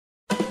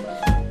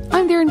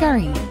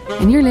Claire and Gary,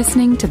 and you're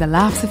listening to The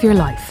Laughs of Your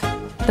Life,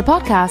 the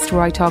podcast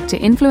where I talk to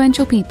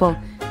influential people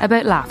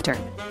about laughter.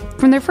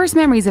 From their first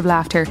memories of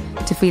laughter,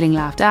 to feeling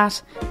laughed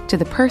at, to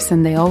the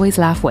person they always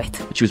laugh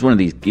with. She was one of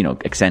these,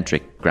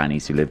 eccentric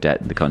grannies who lived out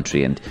in the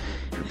country, and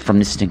from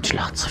listening to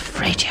lots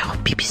of radio,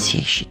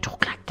 BBC, she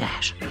talked like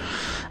that.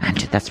 And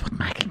that's what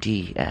Michael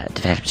D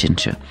developed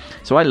into.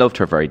 So I loved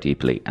her very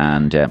deeply,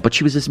 but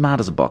she was as mad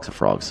as a box of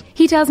frogs.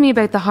 He tells me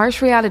about the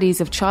harsh realities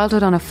of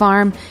childhood on a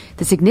farm,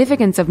 the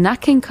significance of Nat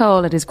King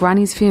Cole at his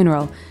granny's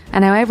funeral,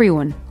 and how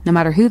everyone, no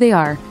matter who they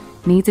are,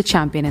 needs a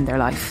champion in their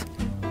life.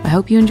 I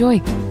hope you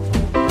enjoy.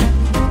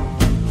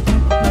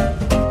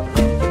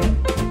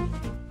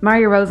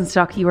 Mario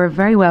Rosenstock, you are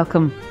very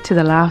welcome to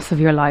The Laughs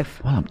of Your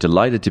Life. Well, I'm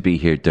delighted to be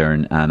here,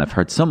 Darren, and I've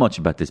heard so much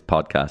about this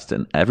podcast,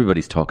 and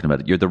everybody's talking about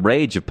it. You're the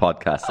rage of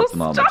podcasts at the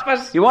moment. Stop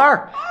it! You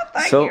are. Oh,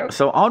 thank you.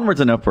 So onwards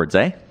and upwards,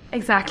 eh?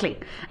 Exactly.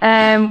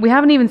 We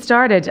haven't even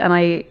started, and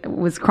I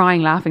was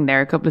crying laughing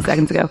there a couple of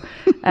seconds ago,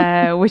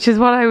 which is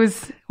what I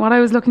was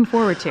looking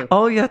forward to.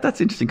 Oh yeah,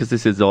 that's interesting because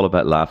this is all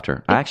about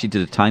laughter. I actually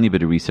did a tiny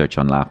bit of research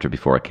on laughter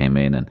before I came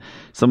in, and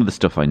some of the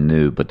stuff I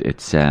knew, but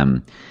it's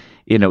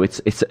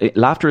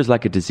laughter is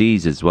like a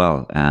disease as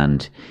well,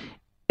 and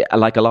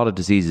like a lot of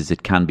diseases,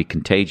 it can be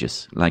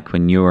contagious. Like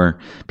when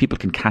people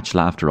can catch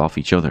laughter off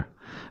each other,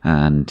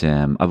 and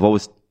I've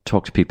always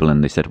talked to people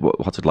and they said,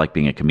 what's it like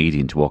being a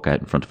comedian to walk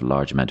out in front of a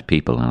large amount of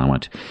people? And I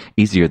went,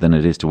 easier than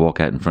it is to walk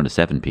out in front of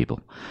 7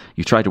 people.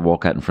 You try to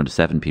walk out in front of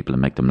 7 people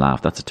and make them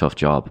laugh. That's a tough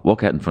job.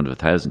 Walk out in front of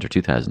 1,000 or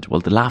 2,000. Well,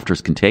 the laughter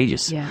is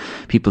contagious. Yeah.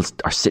 People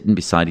are sitting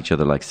beside each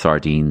other like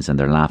sardines and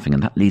they're laughing,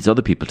 and that leads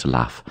other people to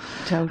laugh.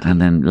 Totally. And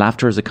then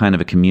laughter is a kind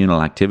of a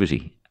communal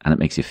activity, and it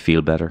makes you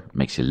feel better, it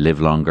makes you live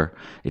longer,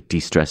 it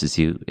de-stresses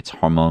you, it's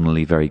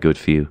hormonally very good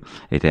for you.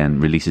 It then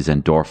releases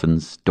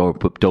endorphins,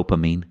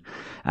 dopamine,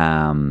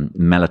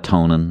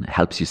 melatonin,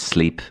 helps you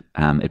sleep.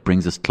 It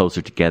brings us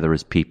closer together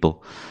as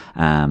people.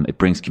 It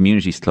brings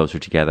communities closer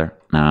together.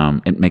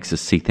 It makes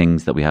us see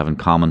things that we have in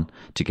common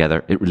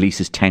together. It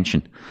releases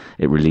tension.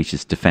 It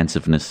releases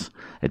defensiveness.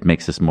 It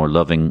makes us more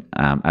loving,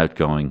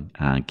 outgoing,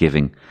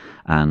 giving.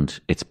 And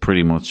it's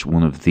pretty much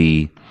one of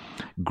the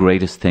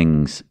greatest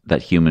things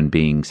that human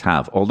beings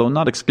have, although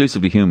not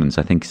exclusively humans.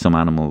 I think some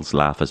animals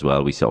laugh as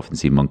well. We often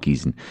see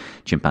monkeys and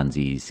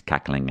chimpanzees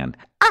cackling, and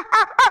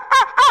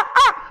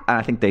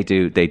I think they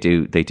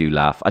do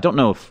laugh. I don't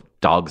know if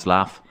dogs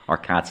laugh or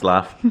cats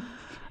laugh.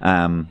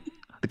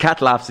 The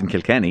cat laughs in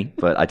Kilkenny,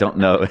 but I don't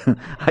know.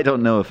 I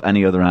don't know if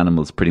any other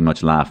animals pretty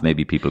much laugh.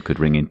 Maybe people could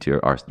ring into you.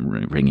 I'm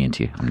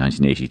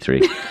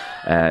 1983.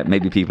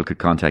 Maybe people could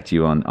contact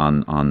you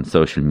on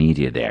social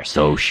media there,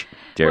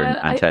 Darren,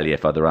 and tell you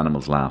if other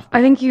animals laugh.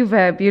 I think you've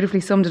beautifully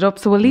summed it up,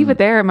 so we'll leave it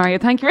there, Mario.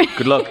 Thank you.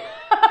 Good luck.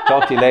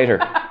 Talk to you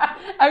later.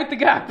 Out the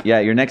gap. Yeah,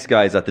 your next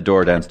guy is at the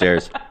door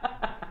downstairs.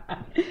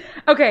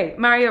 Okay,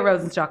 Mario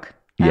Rosenstock.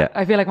 Yeah,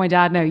 I feel like my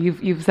dad now.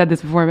 You've said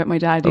this before about my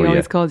dad. He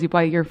always calls you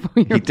by your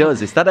He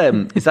does. Is that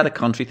a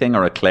country thing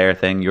or a Clare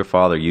thing? Your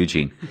father,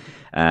 Eugene.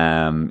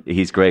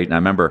 He's great. And I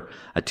remember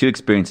I had 2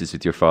 experiences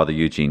with your father,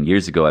 Eugene.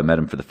 Years ago, I met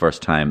him for the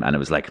first time, and it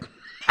was like,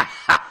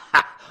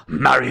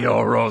 Mario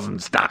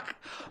Rosenstock.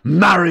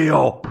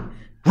 Mario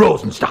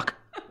Rosenstock.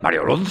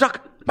 Mario Rosenstock.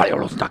 Mario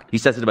Rosenstock. He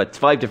says it about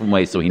 5 different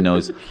ways, so he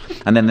knows.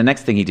 And then the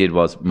next thing he did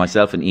was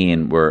myself and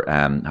Ian were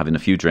having a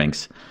few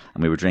drinks,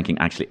 and we were drinking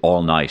actually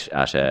all night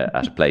at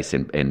a place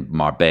in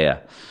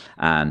Marbella.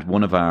 And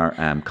one of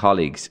our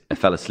colleagues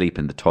fell asleep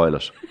in the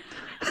toilet.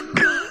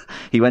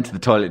 He went to the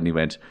toilet and he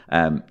went,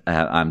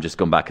 I'm just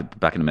going back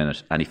in a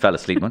minute. And he fell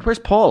asleep and went, where's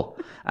Paul?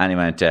 And he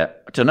went, I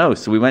don't know.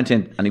 So we went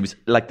in, and he was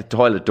like, the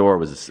toilet door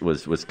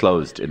was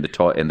closed in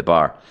the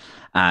bar.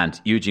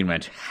 And Eugene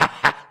went,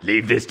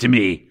 leave this to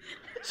me.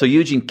 So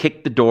Eugene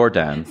kicked the door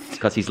down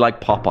because he's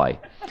like Popeye.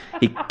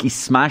 He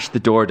smashed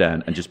the door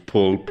down and just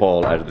pulled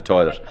Paul out of the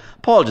toilet.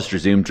 Paul just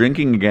resumed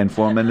drinking again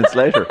 4 minutes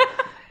later.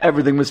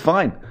 Everything was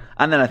fine.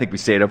 And then I think we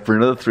stayed up for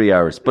another 3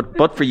 hours.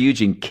 But for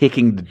Eugene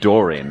kicking the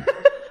door in,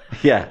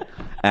 yeah,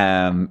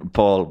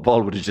 Paul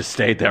would have just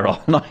stayed there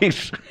all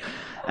night.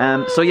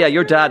 So yeah,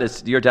 your dad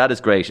is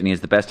great, and he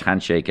has the best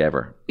handshake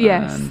ever.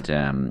 Yes.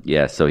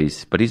 And so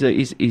he's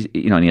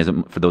and he has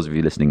for those of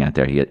you listening out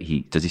there,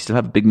 he does he still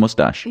have a big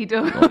mustache? He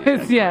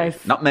does.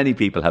 Yes. Not many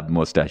people have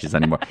mustaches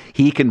anymore.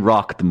 He can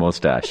rock the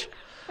mustache.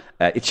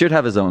 It should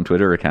have his own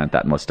Twitter account,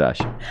 that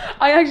mustache.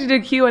 I actually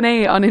did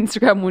Q&A on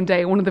Instagram one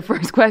day. One of the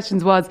first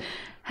questions was,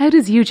 how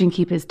does Eugene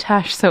keep his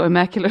tash so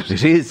immaculate?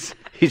 It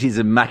is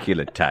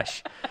immaculate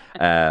tash.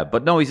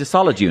 But no, he's a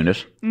solid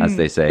unit, as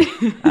they say,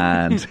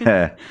 and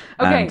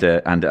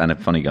a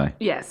funny guy.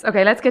 Yes.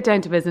 Okay, let's get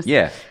down to business.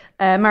 Yeah.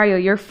 Mario,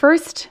 your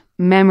first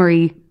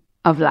memory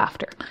of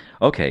laughter.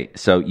 Okay,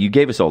 so you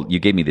gave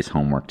me this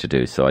homework to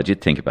do, so I did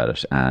think about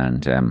it,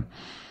 and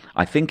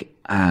I think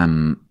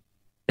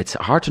it's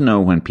hard to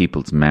know when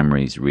people's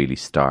memories really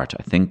start.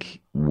 I think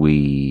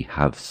we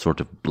have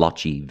sort of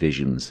blotchy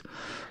visions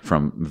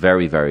from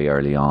very, very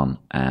early on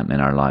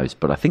in our lives.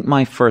 But I think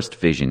my first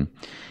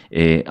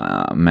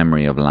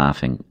memory of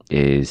laughing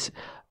is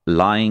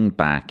lying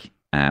back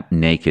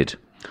naked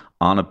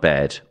on a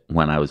bed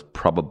when I was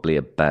probably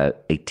about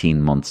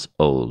 18 months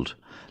old,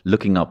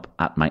 looking up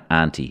at my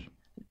auntie,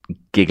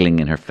 giggling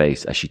in her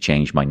face as she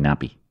changed my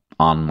nappy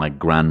on my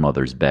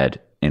grandmother's bed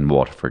in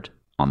Waterford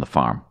on the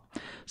farm.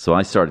 So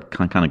I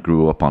kind of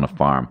grew up on a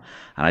farm,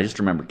 and I just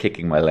remember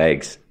kicking my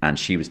legs, and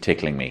she was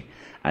tickling me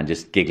and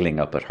just giggling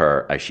up at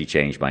her as she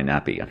changed my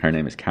nappy. And her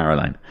name is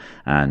Caroline,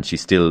 and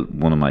she's still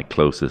one of my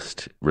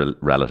closest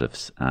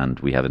relatives, and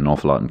we have an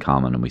awful lot in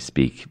common, and we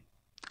speak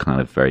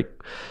kind of very,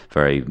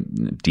 very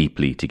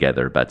deeply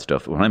together about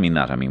stuff. When I mean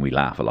that, I mean we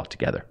laugh a lot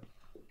together,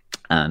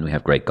 and we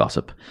have great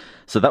gossip.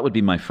 So that would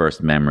be my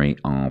first memory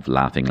of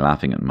laughing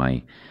at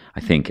my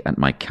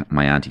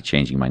auntie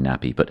changing my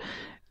nappy. But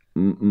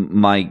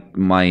my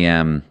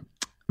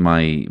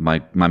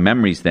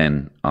memories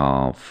then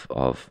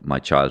of my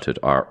childhood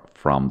are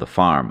from the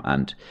farm,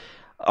 and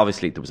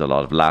obviously there was a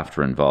lot of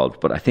laughter involved.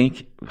 But I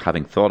think,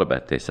 having thought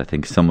about this, I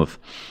think sometimes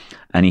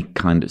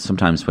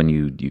when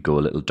you go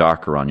a little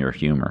darker on your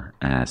humour,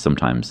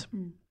 sometimes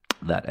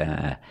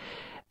that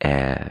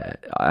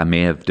I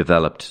may have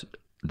developed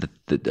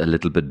a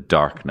little bit of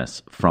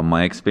darkness from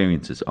my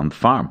experiences on the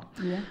farm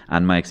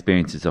and my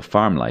experiences of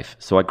farm life.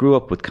 So I grew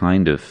up with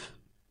kind of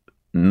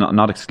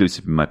not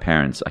exclusive with my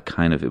parents.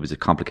 It was a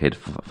complicated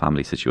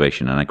family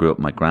situation, and I grew up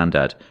with my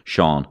granddad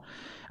Sean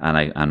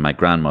and my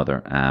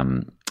grandmother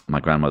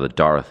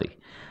Dorothy,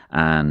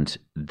 and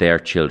their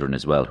children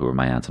as well, who were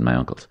my aunts and my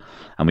uncles.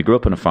 And we grew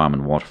up on a farm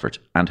in Waterford.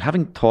 And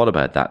having thought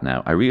about that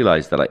now, I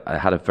realised that I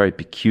had a very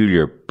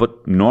peculiar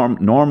but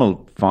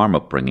normal farm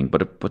upbringing,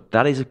 but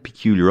that is a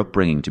peculiar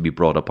upbringing to be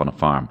brought up on a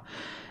farm.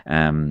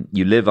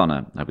 You live on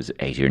I was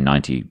 80 or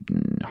 90,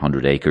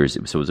 100 acres.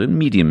 So it was a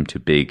medium to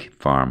big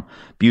farm,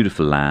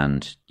 beautiful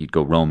land. You'd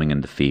go roaming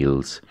in the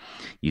fields.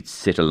 You'd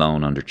sit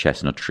alone under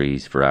chestnut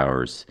trees for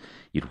hours.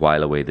 You'd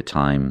while away the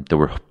time. There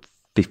were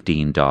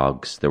 15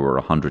 dogs. There were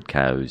 100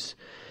 cows.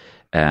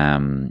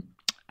 And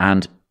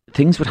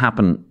things would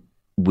happen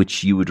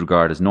which you would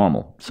regard as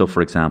normal. So,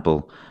 for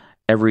example,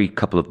 every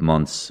couple of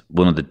months,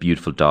 one of the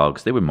beautiful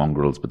dogs, they were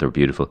mongrels, but they were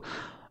beautiful,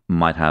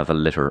 might have a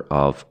litter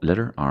of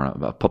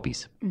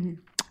puppies. Mm-hmm.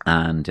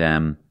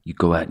 And you'd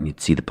go out and you'd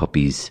see the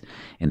puppies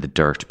in the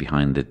dirt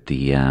behind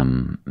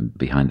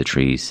the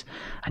trees,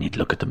 and you'd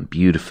look at them,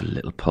 beautiful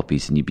little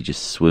puppies, and you'd be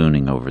just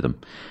swooning over them.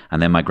 And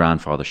then my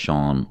grandfather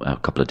Sean, a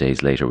couple of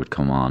days later, would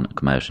come out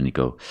and he'd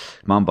go,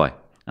 "Come on, boy."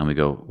 And we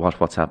go,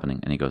 what's happening?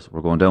 And he goes,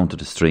 "We're going down to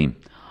the stream."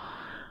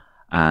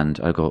 And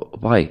I go,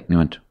 "Why?" And he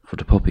went, "For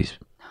the puppies.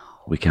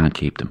 We can't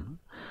keep them."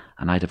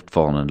 And I'd have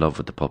fallen in love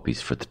with the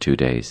puppies for the 2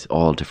 days,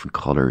 all different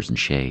colours and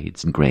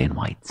shades, and grey and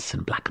whites,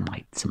 and black and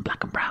whites, and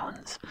black and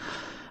browns.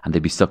 And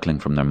they'd be suckling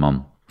from their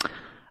mum.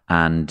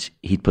 And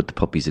he'd put the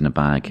puppies in a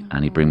bag,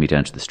 and he'd bring me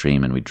down to the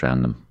stream, and we'd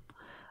drown them.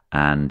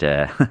 And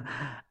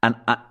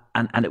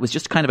and it was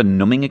just kind of a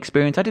numbing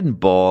experience. I didn't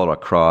bawl or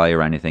cry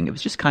or anything. It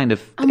was just kind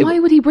of... And why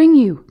would he bring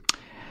you?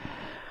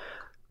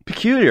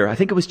 Peculiar. I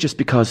think it was just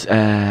because,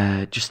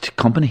 just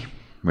company,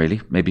 really,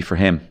 maybe for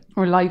him.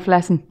 Or life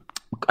lesson.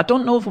 I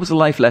don't know if it was a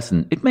life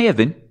lesson. It may have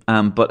been,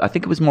 but I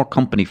think it was more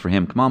company for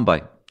him. "Come on,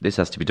 boy, this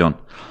has to be done."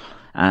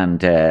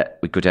 And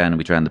we'd go down and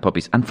we'd drown the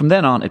puppies. And from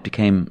then on, it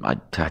became,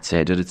 I'd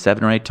say I did it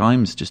 7 or 8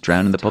 times, just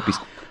drowning the puppies.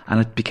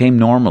 And it became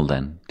normal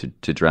then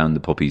to drown the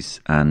puppies.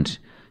 And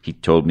he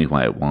told me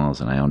why it was,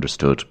 and I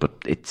understood. But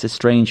it's a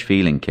strange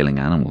feeling, killing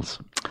animals.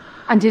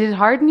 And did it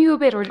harden you a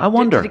bit, or I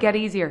wonder. Did it get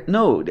easier?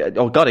 No, it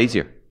got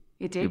easier.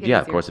 It did get easier.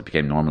 Of course, it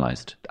became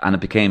normalised. And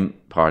it became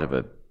part of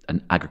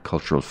an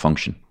agricultural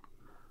function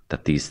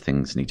that these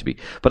things need to be.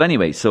 But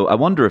anyway, so I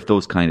wonder if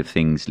those kind of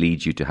things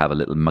lead you to have a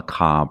little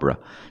macabre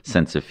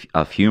sense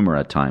of humour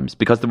at times,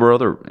 because there were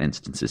other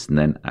instances, and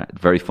then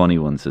very funny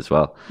ones as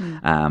well.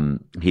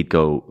 He'd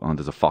go,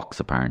 there's a fox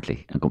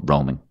apparently, and go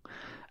roaming,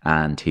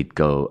 and he'd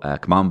go,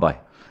 "Come on, boy."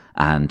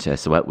 And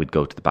so out we'd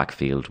go to the back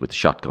field with a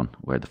shotgun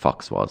where the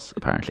fox was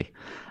apparently,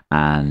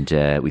 and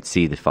we'd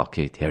see the fox.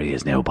 "Here he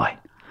is now, boy."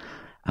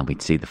 And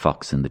we'd see the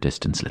fox in the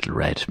distance, little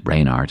red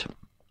Reynard.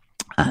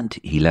 And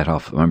he let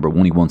off, I remember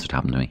only once it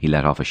happened to me, he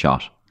let off a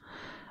shot.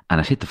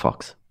 And it hit the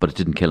fox, but it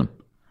didn't kill him.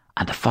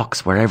 And the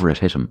fox, wherever it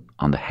hit him,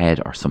 on the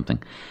head or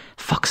something,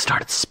 the fox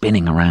started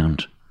spinning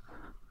around.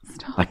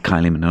 Stop. Like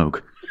Kylie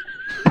Minogue.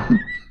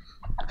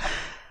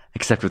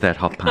 Except without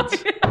hot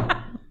pants.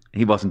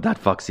 He wasn't that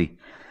foxy.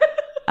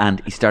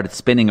 And he started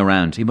spinning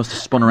around. He must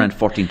have spun around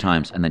 14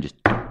 times and then just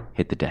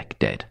hit the deck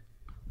dead.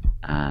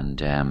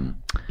 And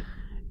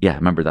I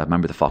remember that. I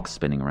remember the fox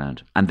spinning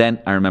around. And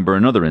then I remember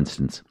another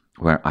instance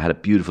where I had a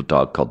beautiful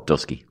dog called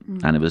Dusky,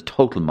 and it was a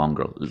total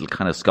mongrel, little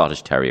kind of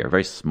Scottish terrier,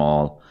 very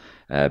small,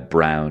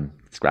 brown,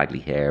 scraggly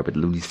hair, but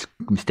little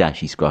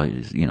moustachy,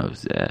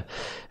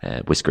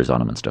 whiskers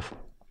on him and stuff.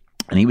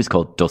 And he was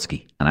called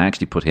Dusky, and I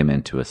actually put him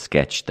into a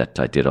sketch that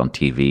I did on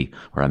TV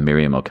where I'm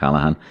Miriam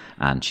O'Callaghan,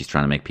 and she's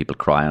trying to make people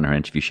cry on her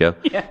interview show.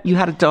 Yeah. "You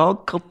had a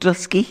dog called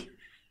Dusky?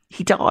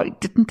 He died,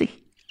 didn't he?"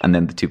 And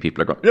then the two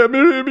people are going, "Yeah,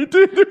 Miriam, he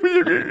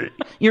did."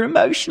 "You're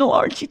emotional,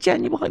 aren't you,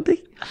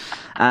 genuinely?"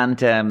 And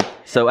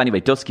so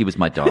anyway, Dusky was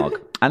my dog.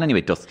 And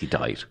anyway, Dusky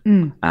died.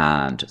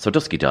 And so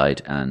Dusky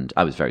died, and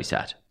I was very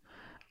sad.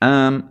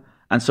 And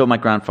so my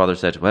grandfather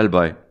said, well,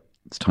 boy,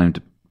 it's time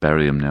to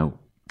bury him now.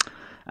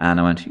 And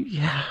I went,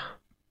 yeah.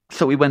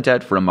 So we went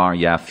out for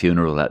a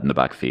funeral out in the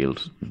back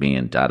field. Me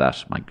and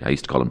Dadat, I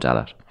used to call him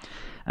Dadat,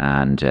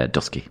 and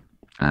Dusky.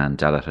 And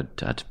Dadat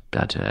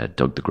had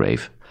dug the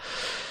grave.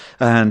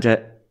 And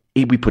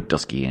we put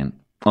Dusky in.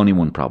 Only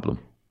one problem.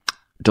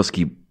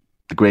 Dusky,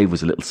 the grave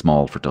was a little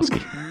small for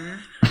Dusky.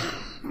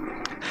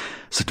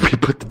 So we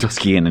put the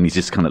Dusky in and he's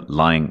just kind of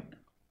lying,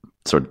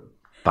 sort of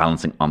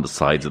balancing on the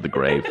sides of the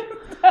grave.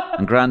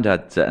 And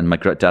Grandad and my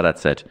Dadat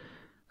said,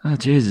 oh,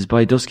 Jesus,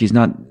 boy, Dusky's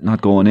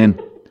not going in.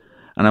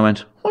 And I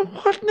went, well,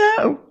 what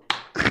now?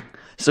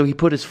 So he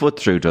put his foot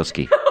through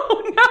Dusky.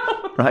 Oh,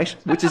 no. Right?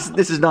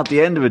 This is not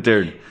the end of it,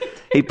 Darren.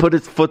 He put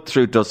his foot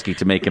through Dusky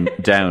to make him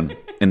down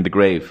in the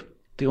grave.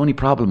 The only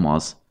problem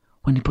was,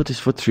 when he put his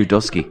foot through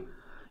Dusky,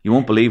 you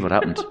won't believe what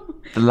happened.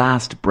 The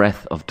last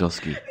breath of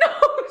Dusky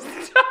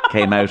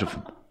came out of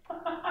him.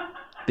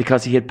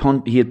 Because he had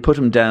put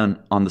him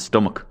down on the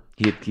stomach.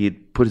 He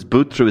had put his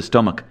boot through his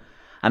stomach.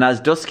 And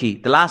as Dusky,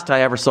 the last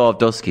I ever saw of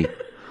Dusky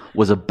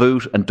was a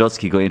boot and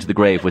Dusky going into the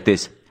grave with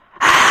this.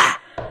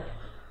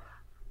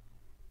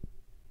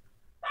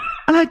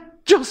 And I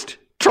just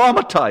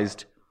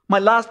traumatized. My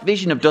last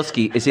vision of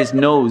Dusky is his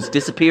nose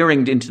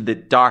disappearing into the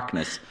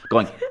darkness,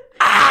 going,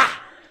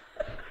 ah!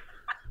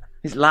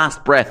 His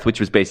last breath, which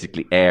was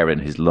basically air in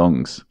his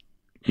lungs.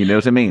 You know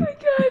what I mean? I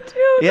can't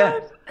do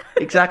that.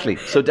 Exactly.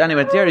 So Danny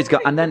went, there he's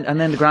gone. And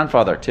then the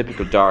grandfather,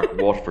 typical dark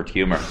Waterford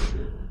humour.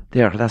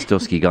 There, that's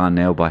Dusky gone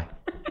now, boy.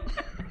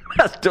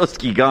 That's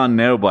Dusky gone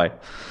now, boy.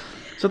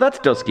 So that's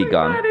Dusky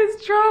gone. That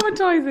is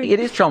traumatizing. It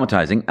is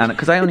traumatizing, and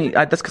because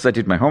that's because I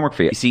did my homework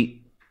for you. You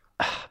see,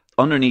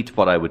 underneath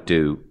what I would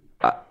do,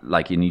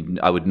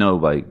 I would know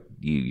by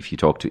you if you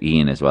talk to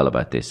Ian as well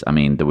about this. I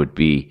mean, there would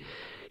be,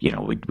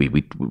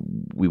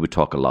 we would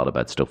talk a lot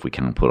about stuff we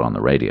can't put on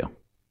the radio,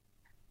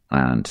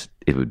 and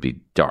it would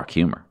be dark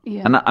humor.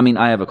 Yeah. And I mean,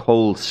 I have a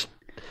whole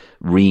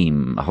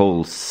ream, a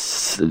whole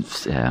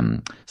surface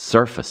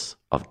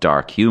of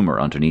dark humor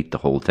underneath the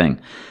whole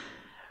thing,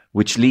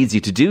 which leads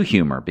you to do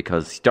humor,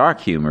 because dark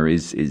humor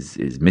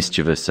is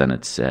mischievous and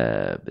it's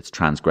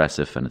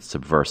transgressive and it's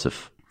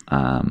subversive,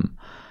 and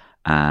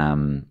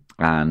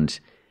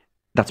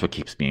that's what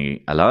keeps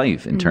me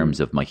alive in terms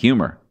of my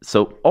humor.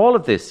 So all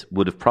of this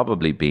would have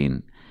probably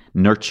been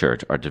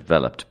nurtured or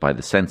developed by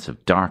the sense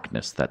of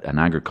darkness that an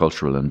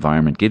agricultural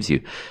environment gives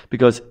you,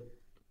 because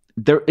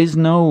there's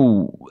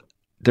no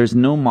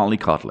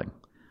mollycoddling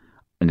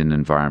in an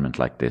environment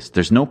like this.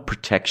 There's no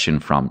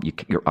protection from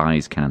your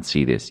eyes can't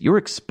see this. You're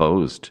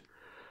exposed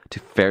to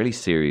fairly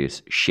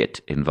serious shit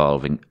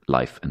involving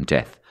life and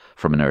death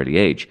from an early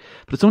age.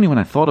 But it's only when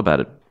I thought about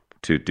it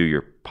to do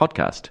your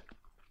podcast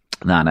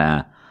that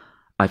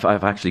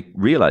I've actually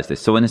realised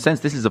this. So in a sense,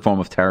 this is a form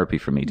of therapy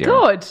for me, dear.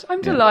 Good.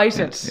 I'm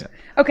delighted. Yeah.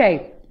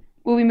 Okay.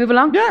 Will we move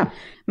along? Yeah.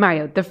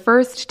 Mario, the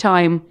first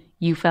time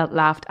you felt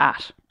laughed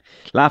at.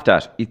 Laughed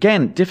at.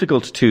 Again,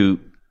 difficult to...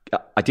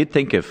 I did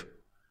think of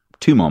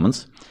two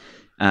moments,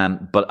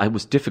 but it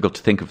was difficult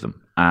to think of them.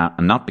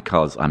 And not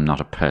because I'm not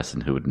a person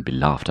who wouldn't be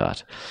laughed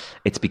at.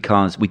 It's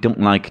because we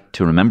don't like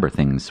to remember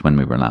things when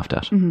we were laughed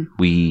at. Mm-hmm.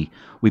 We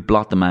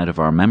blot them out of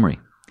our memory.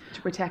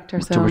 To protect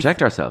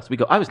ourselves. We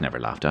go, I was never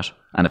laughed at.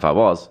 And if I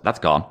was, that's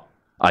gone.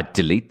 I'd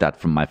delete that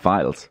from my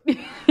files.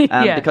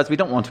 Because we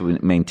don't want to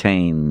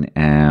maintain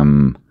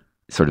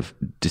sort of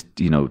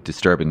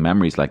disturbing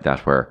memories like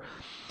that, where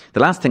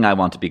the last thing I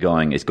want to be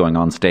going is going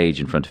on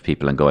stage in front of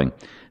people and going,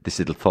 this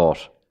little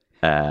thought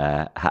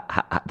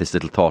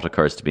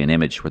occurs to be an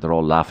image where they're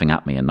all laughing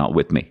at me and not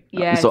with me.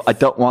 Yes. So I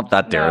don't want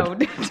that, Darren. No,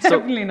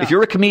 definitely not. If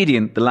you're a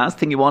comedian, the last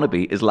thing you want to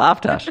be is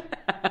laughed at.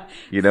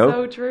 You know?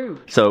 So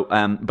true. So,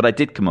 but I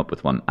did come up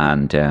with one,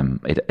 and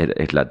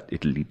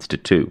it leads to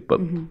two. But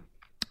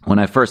when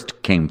I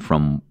first came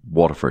from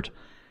Waterford,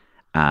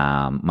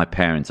 I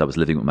was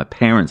living with my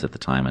parents at the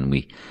time, and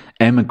we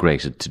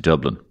emigrated to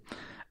Dublin.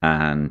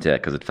 And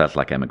because it felt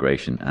like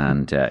emigration,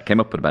 and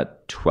came up with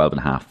about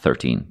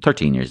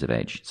 13 years of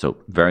age. So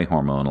very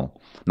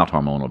not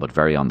hormonal, but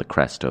very on the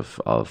crest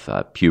of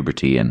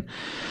puberty and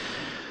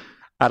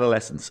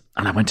adolescence.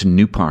 And I went to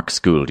New Park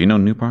School. Do you know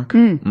New Park?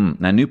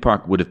 Now, New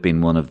Park would have been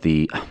one of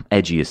the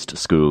edgiest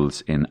schools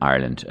in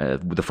Ireland.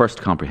 The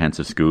first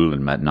comprehensive school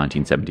in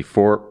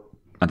 1974.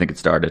 I think it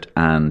started,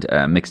 and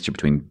a mixture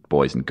between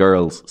boys and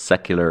girls,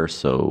 secular,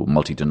 so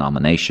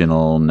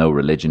multi-denominational, no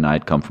religion. I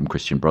had come from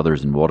Christian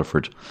Brothers in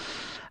Waterford.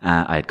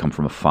 I had come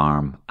from a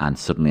farm, and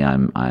suddenly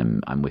I'm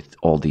with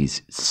all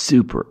these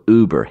super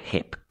uber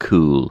hip,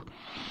 cool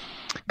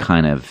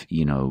kind of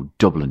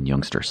Dublin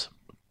youngsters.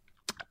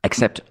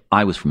 Except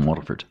I was from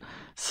Waterford,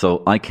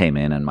 so I came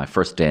in, and my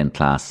first day in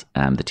class,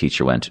 the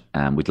teacher went,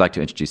 "We'd like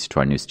to introduce you to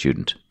our new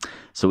student."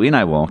 So in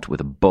I walked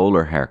with a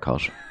bowler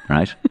haircut,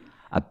 right?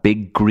 A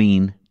big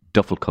green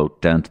duffel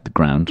coat down to the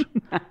ground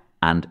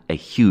and a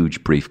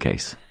huge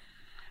briefcase.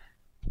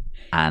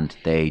 And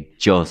they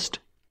just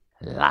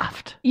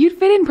laughed. You'd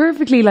fit in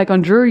perfectly like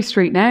on Drury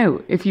Street now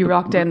if you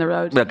rocked down the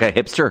road. Like a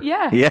hipster?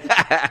 Yeah.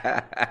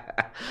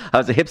 I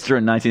was a hipster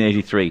in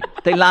 1983.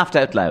 They laughed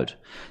out loud.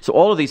 So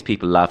all of these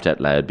people laughed out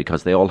loud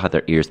because they all had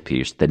their ears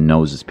pierced, their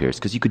noses pierced,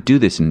 because you could do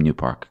this in New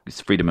Park.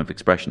 It's freedom of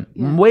expression,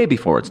 way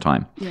before its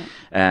time. Yeah.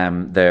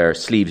 Their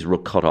sleeves were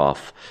cut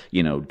off,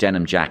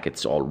 denim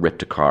jackets all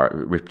ripped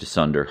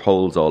asunder,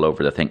 holes all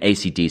over the thing,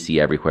 AC/DC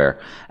everywhere,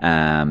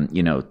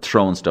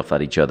 throwing stuff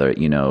at each other,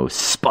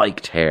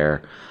 spiked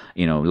hair.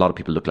 A lot of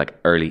people look like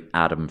early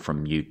Adam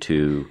from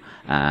U2,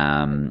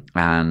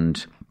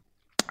 and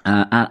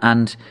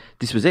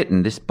this was it.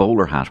 And this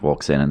bowler hat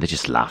walks in, and they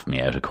just laughed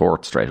me out of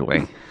court straight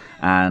away.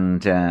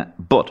 And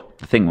but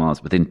the thing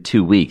was, within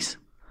 2 weeks,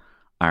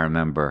 I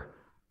remember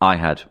I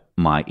had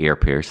my ear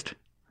pierced,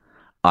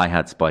 I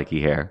had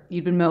spiky hair.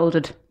 You'd been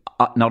moulded.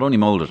 Not only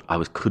moulded,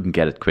 I couldn't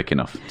get it quick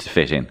enough to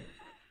fit in.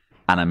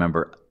 And I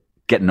remember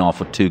getting off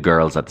with two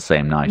girls at the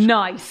same night.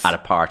 Nice. At a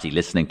party,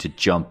 listening to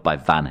 "Jump" by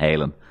Van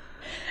Halen.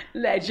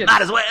 Legend.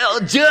 Might as well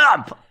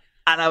jump.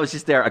 And I was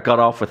just there. I got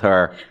off with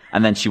her,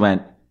 and then she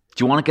went,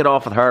 "Do you want to get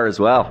off with her as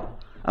well?"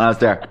 And I was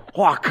there.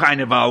 What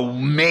kind of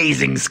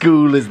amazing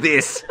school is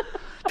this?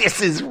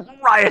 This is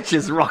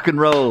riotous rock and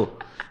roll.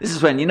 This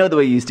is when, the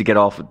way you used to get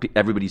off.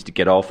 Everybody used to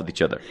get off with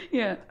each other.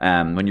 Yeah.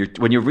 When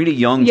you're really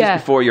young,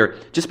 just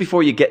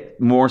before you get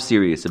more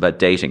serious about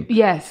dating.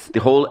 Yes. The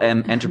whole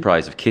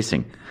enterprise of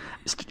kissing.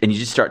 And you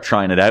just start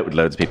trying it out with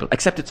loads of people,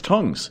 except it's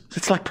tongues. So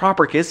it's like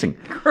proper kissing.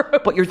 Gross.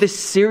 But you're this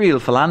serial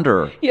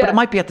philanderer. Yeah. But it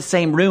might be at the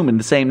same room in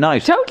the same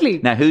night. Totally.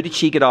 Now, who did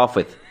she get off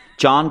with?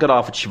 John got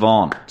off with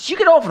Siobhan. Did you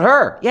get off with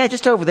her? Yeah,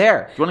 just over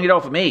there. Do you want to get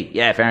off with me?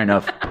 Yeah, fair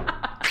enough.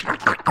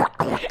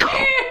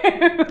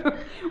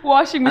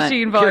 Washing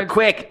machine vibes. You're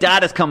quick.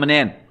 Dad is coming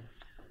in.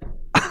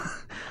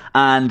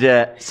 And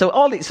so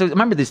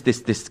remember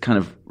this kind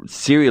of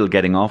serial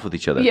getting off with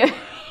each other. Yeah.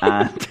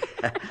 And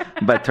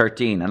about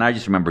 13, and I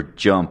just remember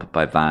 "Jump"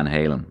 by Van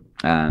Halen.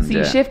 And so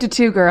you shifted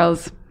two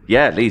girls.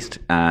 Yeah, at least.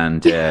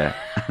 And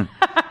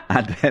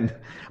and then,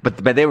 but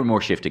they were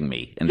more shifting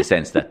me in the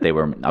sense that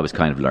I was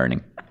kind of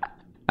learning,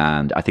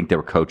 and I think they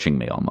were coaching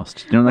me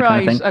almost. You know that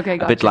kind of thing. Okay,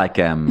 gotcha. A bit like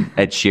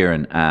Ed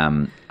Sheeran.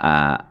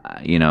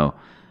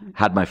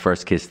 Had my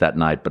first kiss that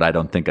night, but I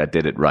don't think I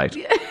did it right.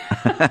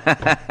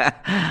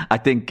 I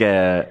think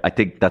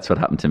that's what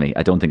happened to me.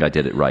 I don't think I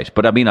did it right,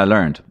 but I mean, I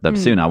learned that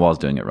soon I was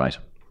doing it right.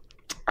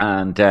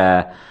 And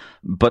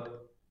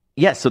but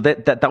yeah, so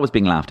that was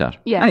being laughed at.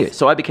 Yes. Anyway,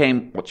 so I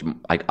became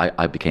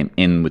I became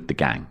in with the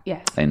gang.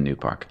 Yes. In New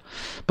Park.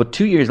 But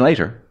 2 years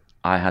later,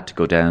 I had to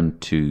go down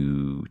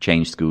to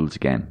change schools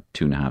again.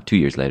 2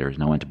 years later,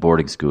 and I went to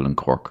boarding school in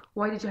Cork.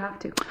 Why did you have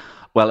to?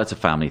 Well, it's a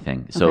family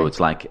thing, so it's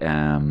like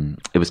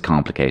it was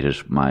complicated.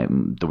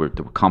 There were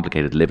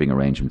complicated living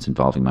arrangements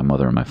involving my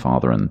mother and my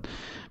father, and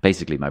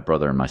basically my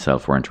brother and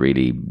myself weren't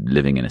really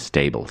living in a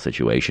stable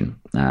situation,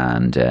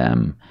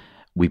 and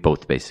we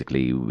both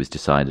basically, it was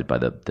decided by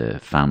the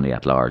family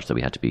at large that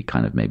we had to be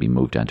kind of maybe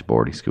moved down to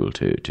boarding school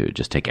to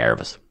just take care of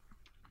us.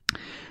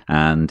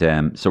 And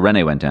so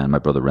Rene went down. My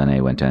brother Rene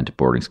went down to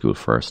boarding school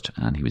first,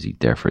 and he was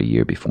there for a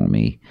year before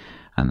me.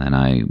 And then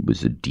I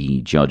was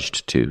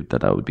judged to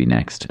that I would be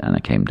next, and I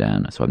came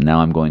down. So now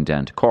I'm going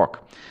down to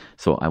Cork.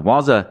 So I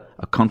was a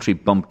country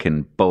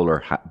bumpkin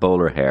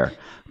bowler hair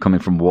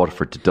coming from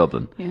Waterford to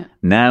Dublin. Yeah.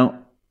 Now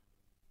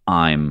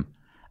I'm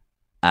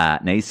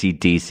an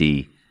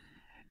AC/DC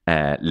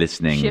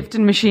listening.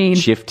 Shifting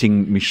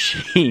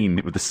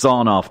machine with the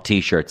sawn-off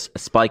T-shirts, a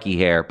spiky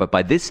hair. But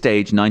by this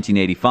stage,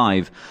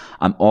 1985,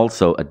 I'm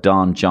also a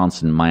Don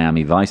Johnson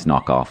Miami Vice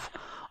knockoff.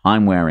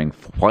 I'm wearing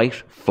white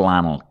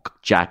flannel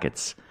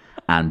jackets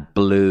and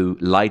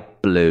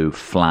light blue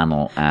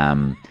flannel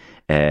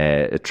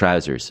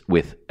trousers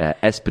with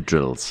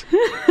espadrilles.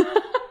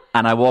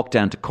 And I walk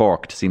down to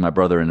Cork to see my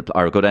brother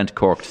go down to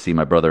Cork to see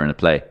my brother in a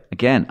play.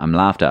 Again, I'm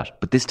laughed at,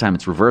 but this time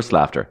it's reverse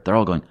laughter. They're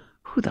all going,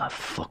 "Who the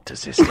fuck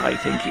does this guy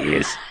think he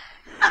is?"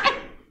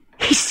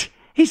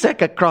 He's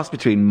like a cross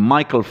between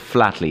Michael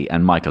Flatley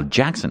and Michael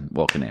Jackson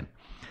walking in.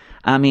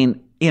 I mean,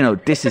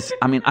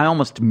 I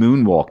almost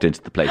moonwalked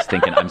into the place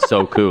thinking I'm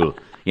so cool,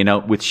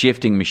 with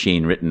shifting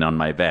machine written on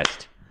my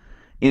vest,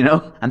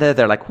 and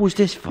they're like, "Who's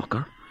this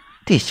fucker?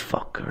 This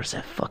fucker's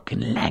a fucking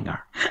langer.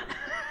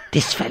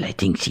 This fella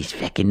thinks he's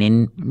fucking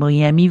in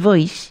Miami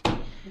Vice.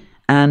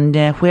 And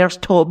where's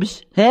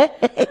Tubbs?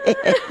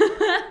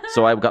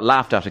 So I got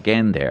laughed at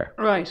again there.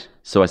 Right.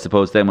 So I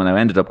suppose then when I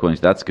ended up going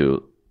to that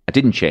school, I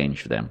didn't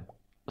change for them.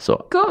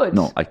 So good.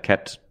 No, I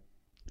kept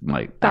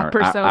my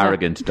persona.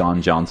 Arrogant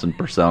Don Johnson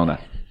persona.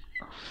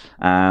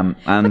 And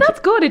but that's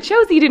good. It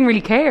shows that you didn't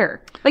really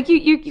care. Like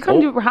you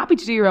kind of were happy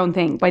to do your own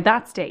thing by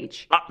that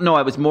stage. No,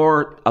 I was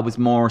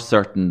more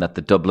certain that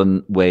the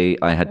Dublin way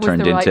I had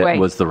turned into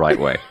was the right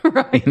way.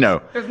 Right.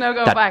 There's no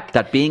going back.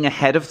 That being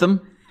ahead of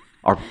them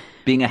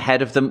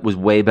was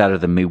way better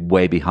than me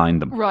way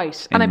behind them.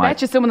 Right. And I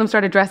bet you some of them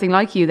started dressing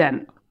like you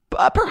then.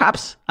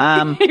 Perhaps.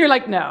 You're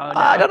like, no.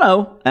 I don't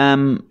know.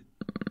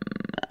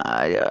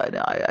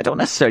 I don't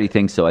necessarily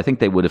think so. I think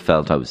they would have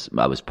felt I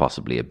was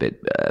possibly a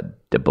bit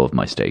above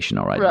my station,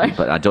 all right.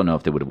 But I don't know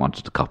if they would have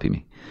wanted to copy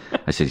me.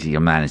 I said,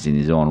 your man is in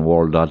his own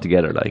world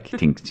altogether. Like he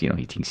thinks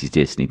he's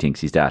this and he thinks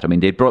he's that. I mean,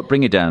 they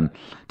bring it down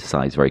to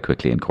size very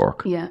quickly in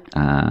Cork. Yeah.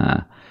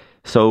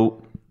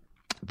 So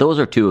those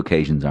are two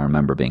occasions I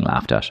remember being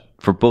laughed at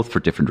for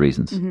different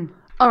reasons. Mm-hmm.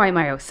 All right,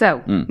 Mario.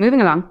 So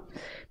moving along,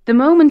 the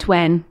moment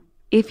when,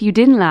 if you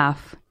didn't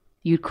laugh,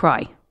 you'd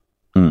cry.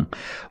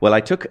 Well, I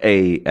took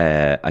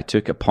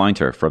a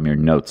pointer from your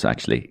notes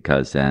actually,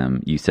 because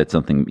you said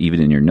something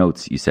even in your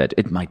notes. You said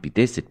it might be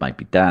this, it might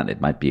be that,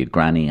 it might be a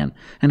granny, and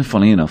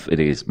funny enough, it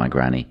is my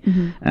granny,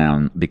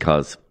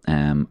 because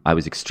I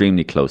was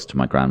extremely close to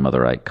my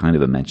grandmother. I kind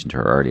of mentioned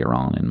her earlier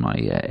on in my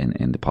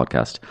in the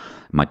podcast.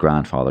 My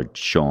grandfather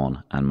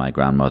Sean and my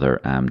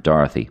grandmother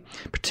Dorothy,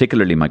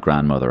 particularly my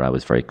grandmother, I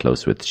was very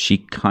close with. She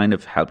kind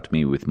of helped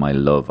me with my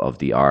love of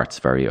the arts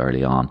very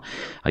early on.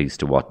 I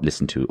used to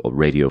listen to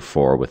Radio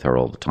 4 with her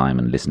all the time,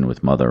 and listen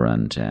with Mother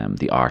and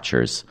the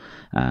Archers,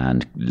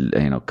 and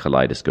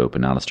Kaleidoscope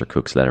and Alistair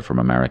Cook's Letter from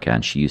America,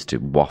 and she used to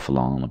waffle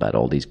on about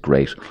all these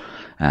great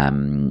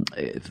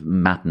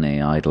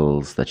matinee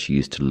idols that she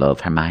used to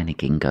love, Hermione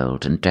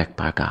Gingold and Dirk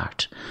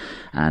Bogarde.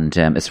 And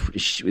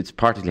it's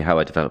partly how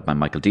I developed my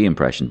Michael D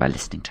impression, by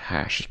listening to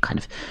her.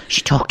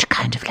 She talked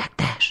kind of like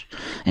that,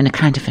 in a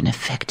kind of an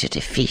affected,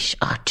 effete,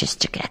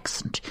 artistic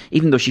accent,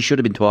 even though she should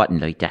have been talking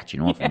like that,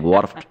 from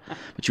Waterford.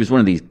 But she was one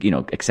of these,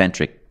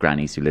 eccentric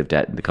grannies who lived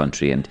out in the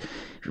country, and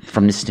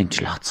from listening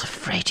to lots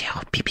of radio,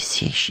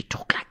 BBC, she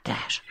talked like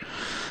that.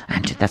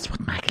 And that's what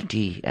Michael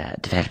D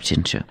developed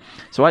into.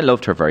 So I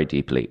loved her very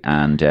deeply,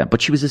 and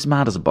but she was as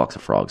mad as a box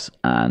of frogs.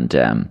 And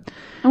I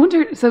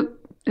wonder, so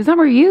is that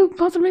where you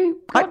possibly?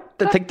 I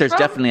think there's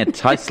definitely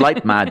a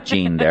slight mad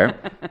gene there.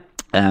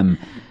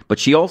 But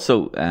she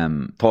also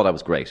thought I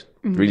was great.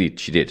 Mm-hmm. Really,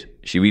 she did.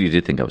 She really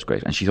did think I was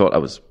great, and she thought I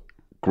was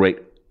great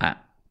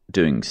at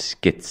doing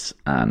skits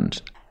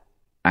and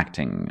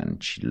acting,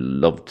 and she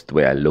loved the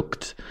way I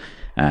looked,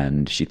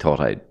 and she thought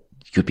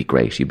you'd be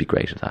great. You'd be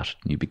great at that.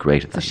 You'd be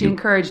great at that. So she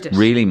encouraged it.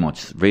 Really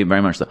much, very,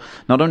 very much so.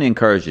 Not only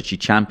encouraged it, she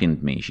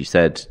championed me. She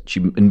said,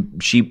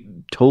 she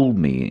told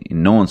me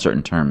in no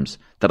uncertain terms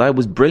that I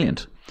was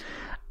brilliant,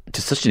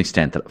 to such an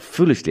extent that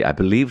foolishly I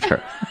believed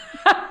her.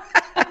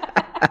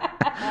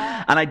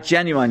 And I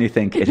genuinely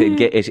think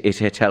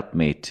it helped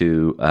me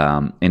to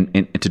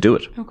do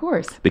it. Of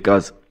course.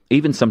 Because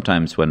even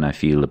sometimes when I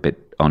feel a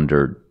bit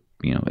under,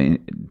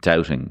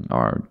 doubting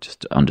or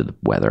just under the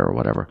weather or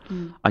whatever,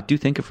 I do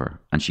think of her.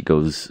 And she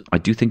goes, I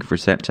do think of her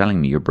telling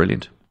me you're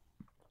brilliant.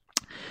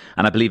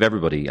 And I believe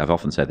everybody, I've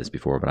often said this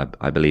before, but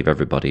I believe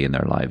everybody in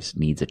their lives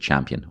needs a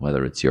champion,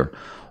 whether it's your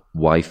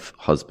wife,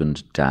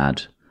 husband,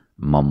 dad,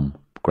 mum,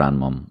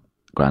 grandmum,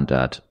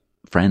 granddad,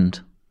 friend,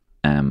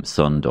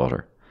 son,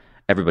 daughter.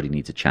 Everybody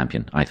needs a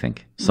champion, I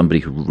think.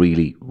 Somebody who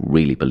really,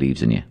 really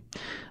believes in you.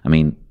 I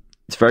mean,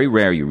 it's very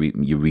rare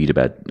you read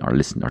about or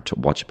listen or to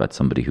watch about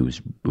somebody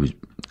who's,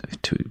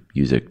 to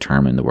use a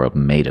term in the world,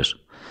 made it,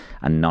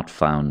 and not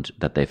found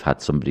that they've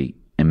had somebody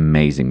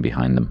amazing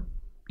behind them.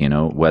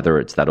 Whether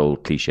it's that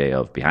old cliche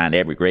of behind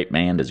every great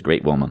man there's a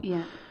great woman.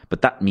 Yeah.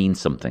 But that means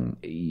something.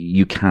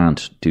 You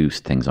can't do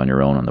things on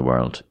your own in the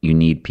world. You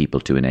need people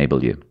to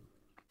enable you,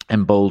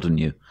 embolden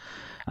you,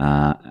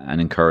 and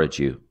encourage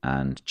you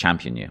and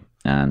champion you.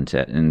 And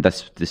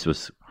this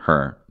was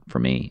her for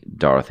me,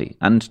 Dorothy,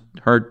 and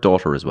her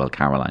daughter as well,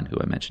 Caroline, who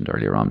I mentioned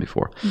earlier on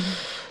before.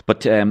 Mm-hmm.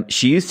 But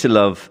she used to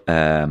love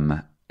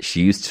the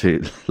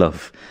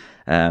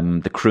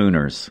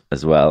crooners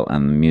as well,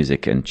 and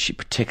music, and she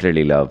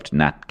particularly loved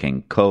Nat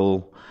King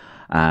Cole.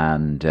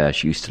 And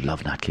she used to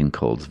love Nat King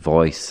Cole's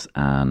voice,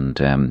 and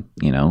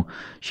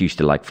she used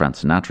to like Frank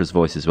Sinatra's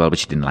voice as well, but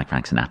she didn't like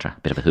Frank Sinatra,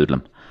 a bit of a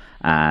hoodlum.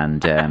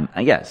 And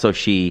yeah, so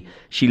she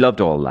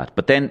loved all that.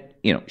 But then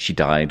she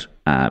died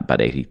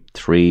about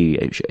 83,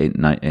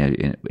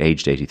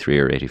 aged 83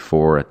 or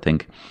 84, I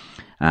think.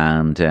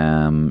 And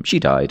she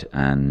died,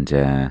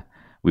 and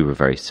we were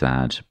very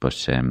sad.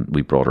 But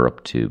we brought her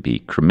up to be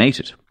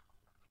cremated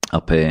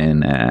up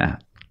in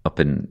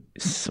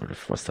sort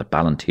of, what's that,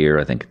 Ballantyre,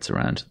 I think it's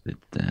around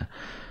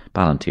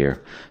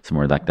Ballantyre,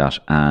 somewhere like that.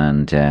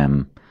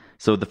 And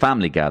so the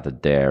family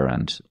gathered there,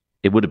 and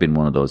it would have been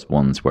one of those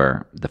ones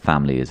where the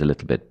family is a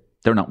little bit,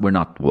 we're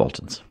not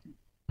Waltons.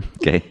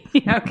 Okay.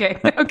 Yeah,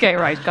 okay,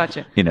 right,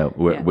 gotcha.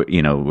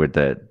 We're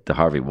the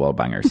Harvey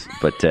Wallbangers,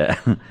 but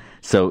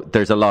so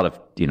there's a lot of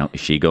is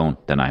she going?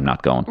 Then I'm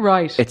not going.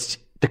 Right. It's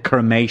the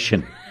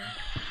cremation.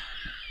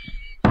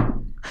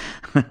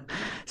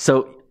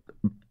 So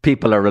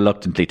people are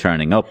reluctantly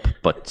turning up,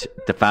 but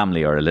the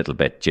family are a little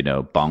bit,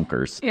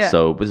 bonkers. Yeah.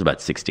 So it was about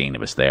 16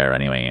 of us there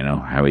anyway,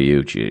 how are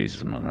you?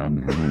 Jeez,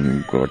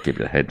 God, keep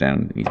your head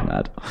down. He's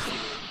mad.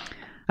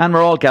 And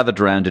we're all gathered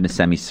around in a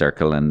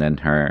semicircle, and then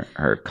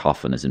her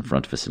coffin is in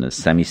front of us in a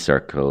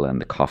semicircle,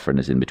 and the coffin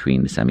is in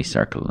between the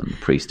semicircle, and the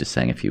priest is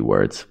saying a few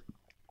words.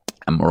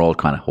 And we're all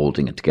kind of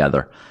holding it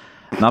together.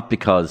 Not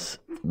because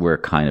we're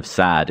kind of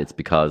sad, it's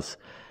because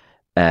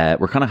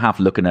we're kind of half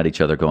looking at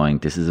each other going,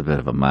 this is a bit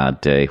of a mad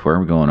day. Where are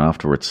we going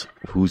afterwards?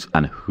 Who's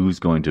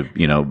going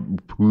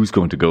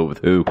to go with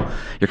who?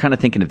 You're kind of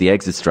thinking of the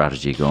exit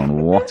strategy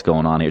going, what's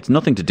going on here? It's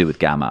nothing to do with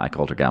Gamma. I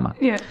called her Gamma.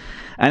 Yeah.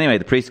 Anyway,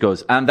 the priest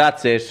goes, and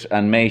that's it.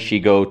 And may she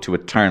go to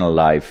eternal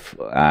life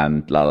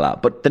and la la.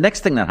 But the next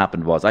thing that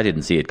happened was I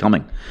didn't see it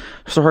coming.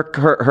 So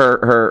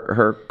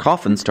her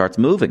coffin starts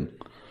moving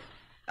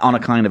on a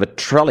kind of a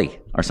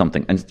trolley or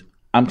something. And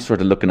I'm sort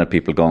of looking at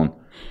people going,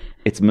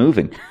 it's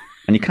moving.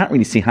 And you can't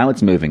really see how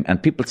it's moving.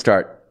 And people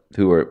start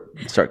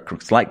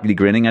slightly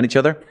grinning at each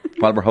other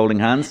while we're holding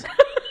hands.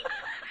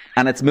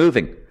 And it's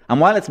moving.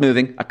 And while it's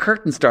moving, a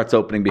curtain starts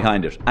opening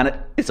behind it. And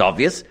it's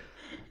obvious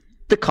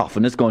the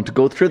coffin is going to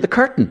go through the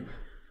curtain.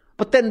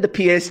 But then the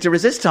pièce de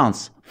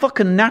résistance,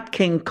 fucking Nat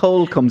King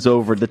Cole comes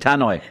over the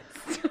tannoy.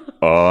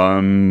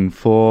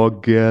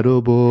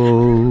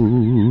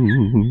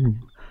 Unforgettable.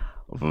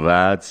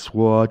 That's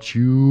what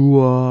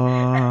you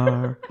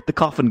are. The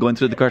coffin going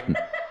through the curtain.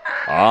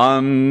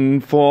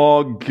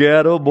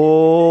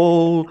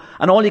 Unforgettable.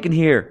 And all you can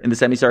hear in the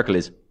semicircle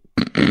is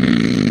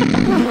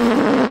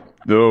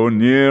though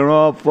near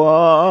or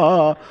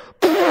far.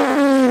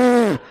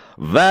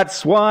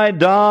 That's why,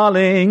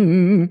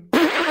 darling,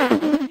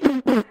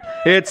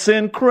 it's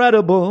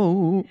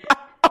incredible.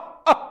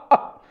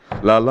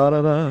 La la la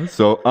la,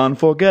 so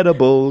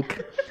unforgettable.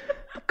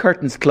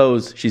 Curtains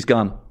close, she's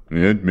gone.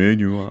 It made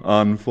you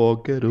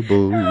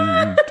unforgettable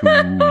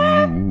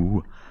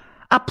too.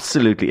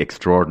 Absolutely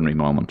extraordinary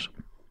moment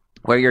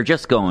where you're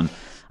just going,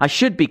 I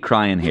should be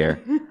crying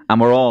here, and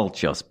we're all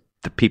just,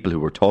 the people who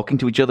were talking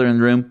to each other in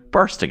the room,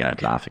 bursting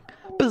out laughing.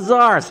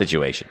 Bizarre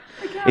situation.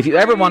 If you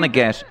ever want to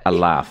get a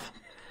laugh,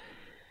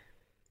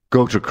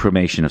 go to a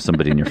cremation of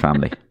somebody in your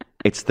family.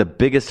 It's the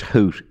biggest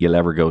hoot you'll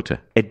ever go to.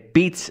 It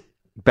beats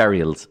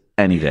burials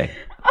any day.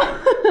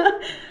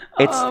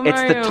 It's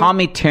the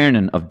Tommy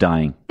Tiernan of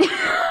dying.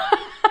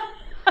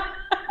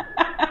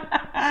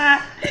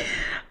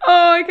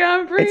 Oh, I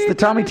can't breathe. It's the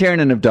Tommy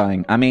Tiernan of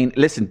dying. I mean,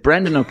 listen,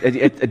 Brendan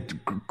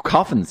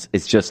coffins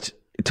is just,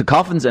 to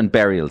coffins and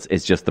burials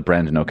is just the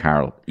Brendan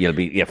O'Carroll. You'll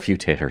be a few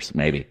titters,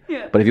 maybe.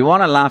 Yeah. But if you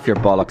want to laugh your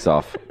bollocks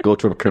off, go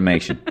to a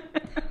cremation.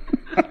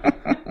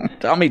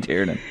 Tommy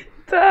Tiernan.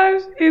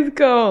 That is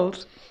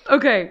gold.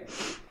 Okay.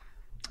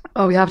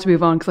 Oh, we have to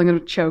move on because I'm going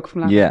to choke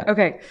from laughing. Yeah.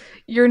 Okay.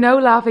 Your no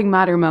laughing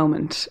matter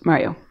moment,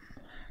 Mario.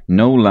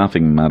 No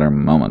laughing matter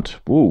moment.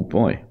 Oh,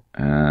 boy.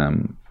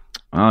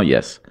 Oh,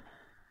 yes.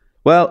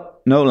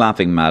 Well, no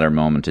laughing matter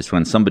moment is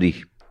when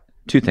somebody,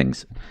 two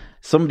things.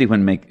 Somebody who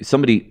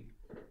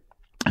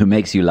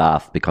makes you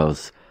laugh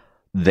because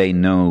they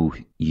know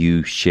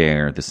you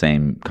share the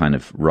same kind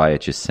of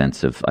riotous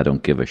sense of I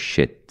don't give a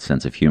shit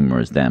sense of humour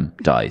as them,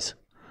 dies.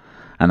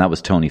 And that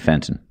was Tony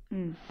Fenton.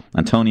 Mm.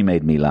 And Tony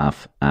made me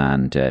laugh,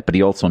 and but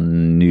he also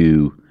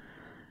knew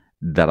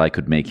that I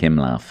could make him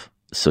laugh.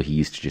 So he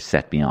used to just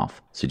set me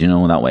off. So do you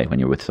know that way when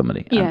you're with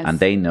somebody? Yes. And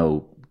they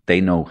know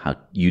how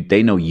you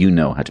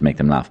know how to make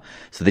them laugh.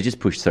 So they just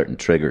push certain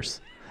triggers.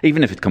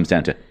 Even if it comes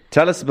down to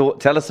tell us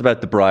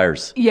about the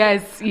briars.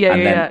 Yes, yeah,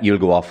 and then you'll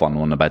go off on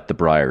one about the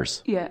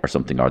briars, or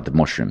something, or the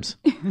mushrooms,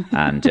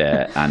 and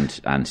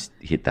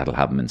that'll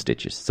have him in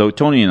stitches. So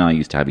Tony and I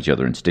used to have each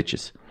other in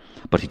stitches,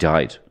 but he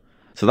died.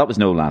 So that was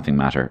no laughing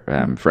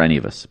matter for any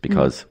of us,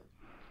 because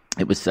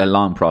it was a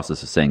long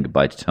process of saying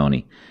goodbye to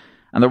Tony,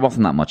 and there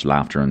wasn't that much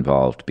laughter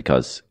involved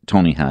because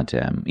Tony had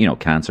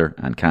cancer,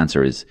 and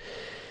cancer is.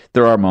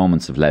 There are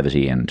moments of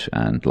levity and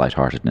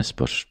lightheartedness,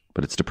 but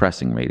it's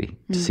depressing, really,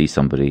 to see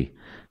somebody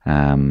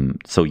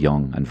so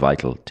young and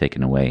vital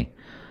taken away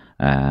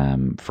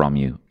from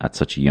you at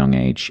such a young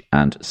age,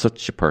 and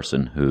such a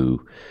person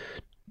who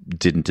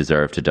didn't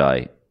deserve to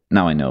die.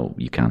 Now, I know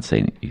you can't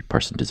say a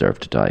person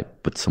deserved to die,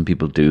 but some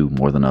people do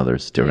more than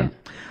others, Doireann. Yeah.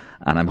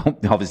 And I'm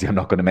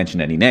not going to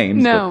mention any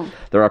names. No.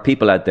 But there are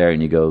people out there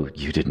and you go,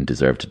 you didn't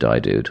deserve to die,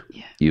 dude.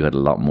 Yeah. You had a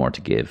lot more to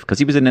give. Because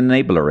he was an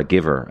enabler, a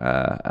giver,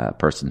 a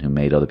person who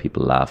made other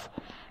people laugh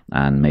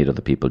and made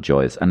other people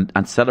joyous and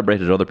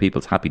celebrated other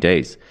people's happy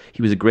days.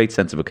 He was a great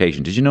sense of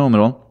occasion. Did you know him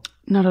at all?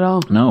 Not at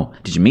all. No.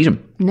 Did you meet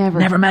him? Never.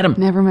 Never met him?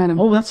 Never met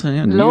him. Oh, that's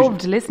unusual.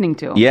 Loved listening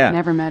to him. Yeah.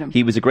 Never met him.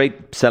 He was a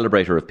great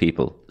celebrator of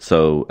people.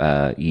 So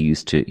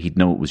he'd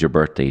know it was your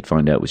birthday. He'd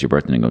find out it was your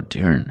birthday and he'd go,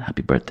 Doireann,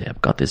 happy birthday.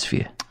 I've got this for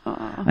you.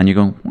 Aww. And you're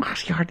going,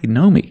 what? You hardly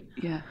know me.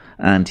 Yeah.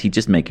 And he'd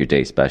just make your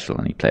day special,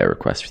 and he'd play a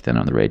request for you then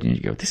on the radio, and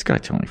you go, this guy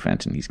Tony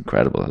Fenton, he's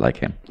incredible. I like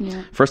him.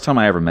 Yeah. First time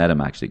I ever met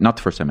him, actually. Not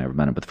the first time I ever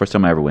met him, but the first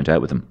time I ever went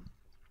out with him.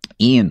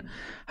 Ian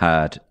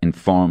had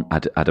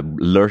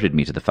alerted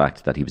me to the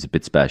fact that he was a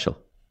bit special.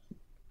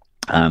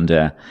 And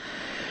I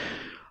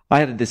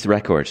had this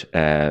record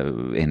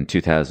in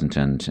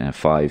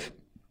 2005,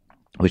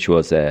 which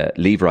was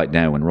Leave Right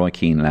Now, when Roy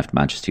Keane left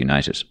Manchester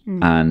United.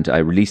 Mm. And I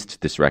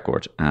released this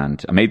record,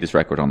 and I made this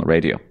record on the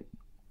radio.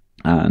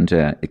 And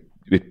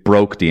it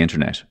broke the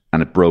internet,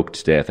 and it broke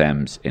Today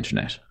FM's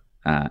internet.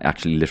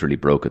 Actually, literally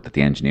broke it, that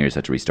the engineers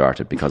had to restart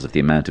it because of the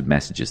amount of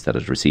messages that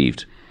it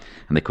received.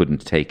 And they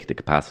couldn't take the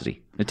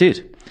capacity. It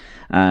did.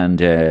 And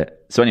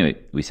so anyway,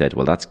 we said,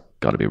 well, that's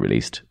got to be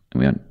released. And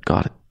we went,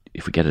 God,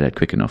 if we get it out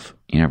quick enough,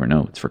 you never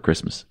know. It's for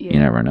Christmas. Yeah. You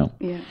never know.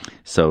 Yeah.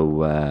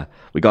 So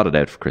we got it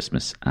out for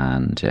Christmas,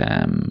 and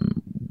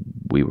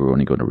we were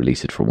only going to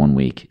release it for 1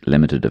 week,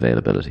 limited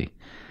availability.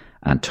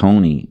 And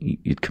Tony,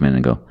 you'd come in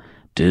and go,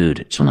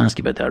 dude, just want to ask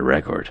you about that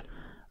record.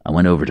 I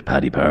went over to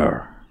Paddy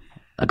Power.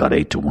 I got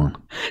 8-1.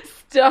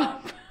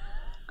 Stop.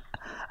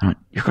 I went,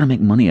 you're going to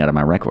make money out of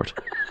my record.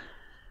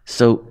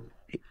 So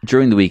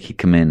during the week, he'd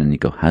come in and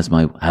he'd go, how's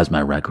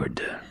my record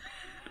doing?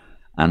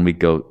 And we'd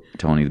go,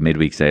 Tony, the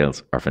midweek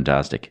sales are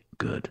fantastic.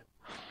 Good.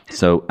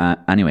 So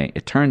anyway,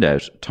 it turned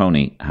out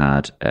Tony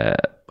had,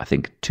 I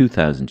think,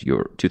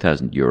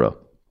 €2,000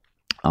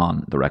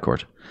 on the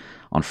record.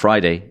 On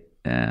Friday,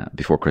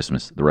 before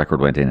Christmas, the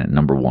record went in at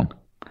number 1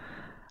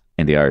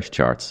 in the Irish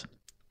charts.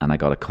 And I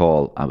got a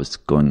call. I was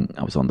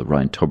on the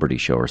Ryan Tuberty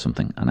show or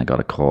something, and I got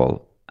a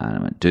call, and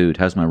I went, dude,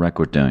 how's my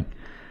record doing?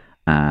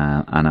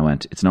 And I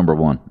went, it's number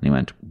 1. And he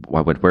went,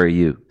 where are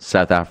you?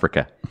 South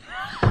Africa.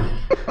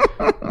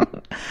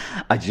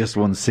 I just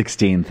won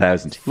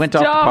 16,000. He went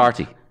off the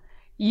party.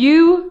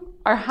 You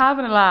are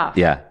having a laugh.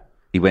 Yeah.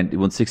 He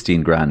won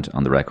 16 grand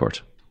on the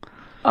record.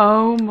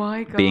 Oh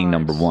my God. Being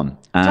number 1.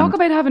 And talk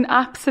about having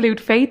absolute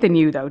faith in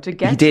you, though, to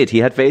get. He did. He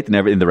had faith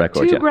in the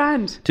record. 2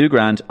 grand. 2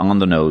 grand on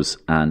the nose,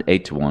 and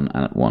 8-1,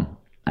 and it won.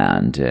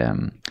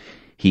 And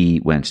he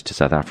went to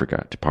South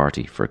Africa to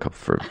party for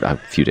a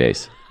few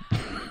days.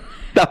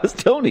 That was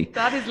Tony.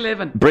 That is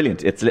living.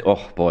 Brilliant.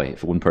 Oh boy,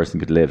 if one person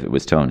could live, it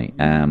was Tony.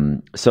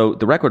 So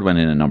the record went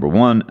in at number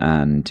 1,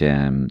 and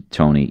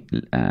Tony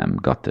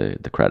got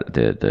the credit,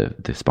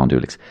 the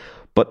Spondulics.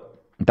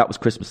 But that was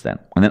Christmas then.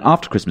 And then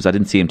after Christmas, I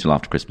didn't see him till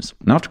after Christmas.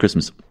 And after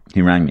Christmas,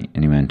 he rang me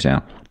and he went,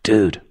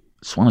 dude,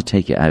 just want to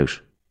take you out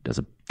as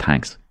a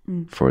thanks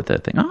for the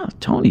thing. Oh,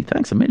 Tony,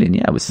 thanks a million.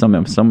 Yeah, it was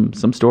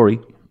some story.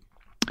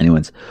 And he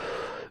went,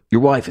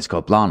 your wife is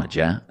called Blonage,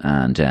 yeah?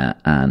 And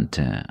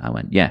I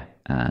went, yeah.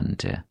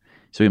 And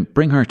so he went,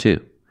 bring her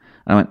too.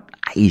 And I went,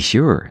 are you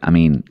sure? I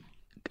mean,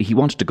 he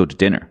wanted to go to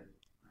dinner.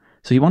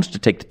 So he wanted to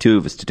take the 2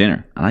 of us to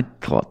dinner. And I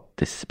thought,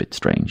 this is a bit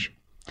strange.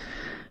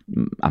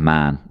 A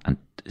man and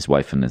his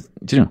wife and his,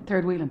 do you know?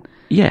 Third wheeling.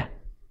 Yeah,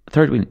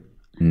 third wheeling.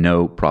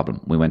 No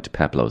problem. We went to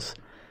Peplo's.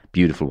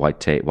 Beautiful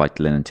white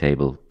linen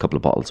table, a couple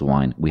of bottles of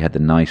wine. We had the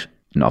night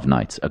of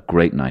nights, a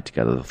great night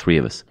together, the 3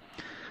 of us.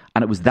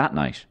 And it was that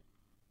night.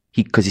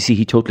 Because you see,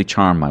 he totally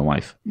charmed my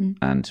wife.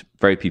 And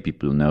very few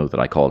people know that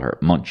I call her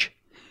Munch.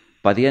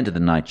 By the end of the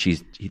night,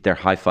 they're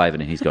high-fiving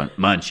and he's going,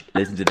 Munch,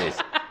 listen to this.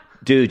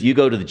 Dude, you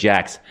go to the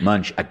Jacks.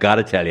 Munch, I got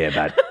to tell you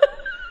about it.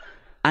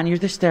 And you're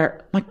just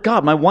there, my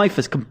God, my wife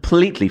has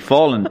completely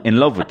fallen in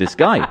love with this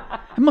guy.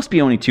 It must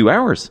be only 2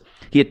 hours.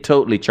 He had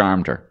totally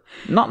charmed her.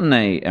 Not in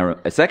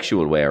a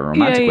sexual way or a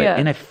romantic way,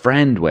 in a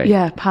friend way.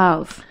 Yeah,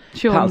 pals.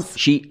 Pals.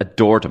 She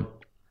adored him.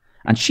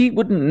 And she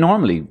wouldn't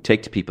normally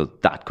take to people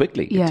that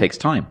quickly. Yeah. It takes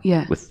time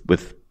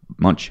with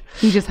Munch.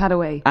 He just had a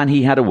way. And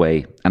he had a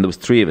way. And there was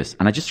 3 of us.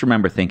 And I just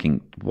remember thinking,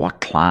 what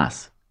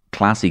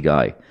classy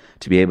guy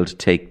to be able to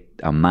take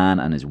a man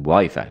and his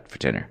wife out for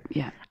dinner.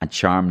 Yeah. And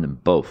charm them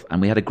both.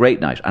 And we had a great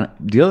night. And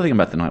the other thing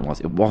about the night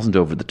was it wasn't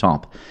over the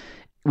top.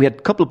 We had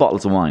a couple of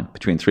bottles of wine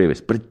between 3 of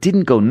us, but it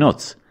didn't go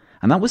nuts.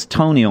 And that was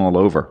Tony all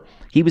over.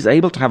 He was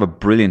able to have a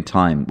brilliant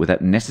time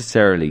without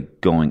necessarily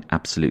going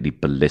absolutely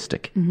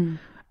ballistic.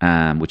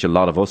 Which a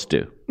lot of us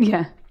do.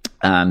 Yeah.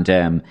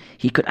 And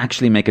he could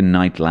actually make a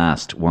night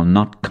last while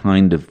not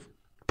kind of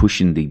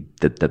pushing the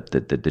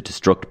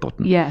destruct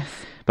button. Yes.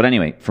 But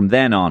anyway, from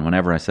then on,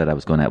 whenever I said I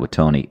was going out with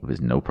Tony, it was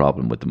no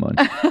problem with the money.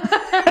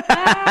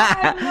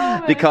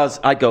 Because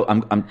I go,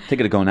 I'm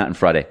thinking of going out on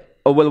Friday.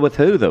 Oh, well, with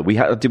who though?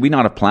 Did we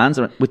not have plans?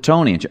 With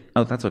Tony.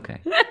 Oh, that's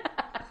okay.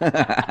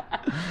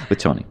 With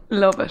Tony.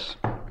 Love it.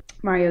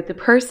 Mario, the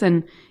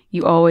person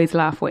you always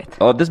laugh with.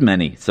 Oh, there's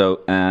many.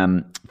 So,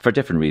 for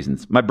different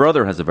reasons. My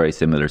brother has a very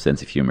similar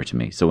sense of humour to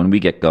me. So when we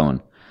get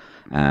going,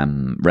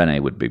 Rene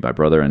would be my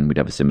brother and we'd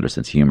have a similar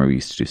sense of humour. We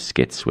used to do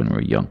skits when we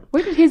were young.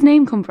 Where did his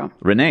name come from?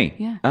 Rene?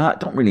 Yeah. I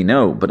don't really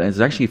know, but there's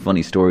actually a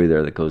funny story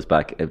there that goes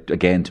back,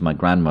 again, to my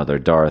grandmother,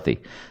 Dorothy.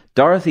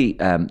 Dorothy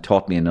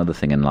taught me another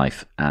thing in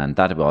life, and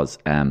that was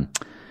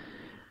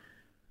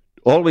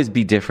always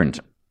be different.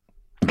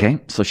 Okay?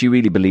 So she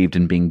really believed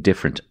in being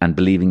different and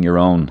believing your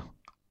own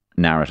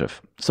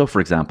narrative. So, for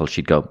example,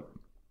 she'd go,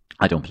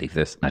 I don't believe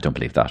this, and I don't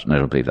believe that, and I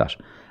don't believe that.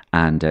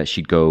 And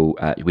she'd go,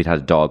 we'd had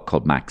a dog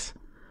called Max,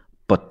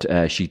 but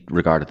she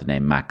regarded the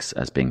name Max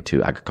as being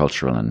too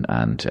agricultural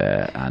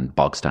and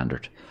bog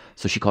standard.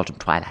 So she called him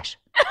Twilight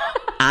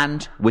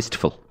and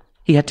Wistful.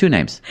 He had 2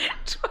 names.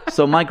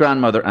 So my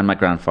grandmother and my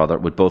grandfather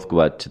would both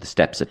go out to the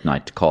steps at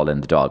night to call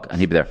in the dog,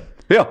 and he'd be there.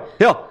 Here,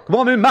 come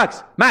on in,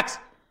 Max,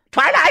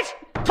 Twilight,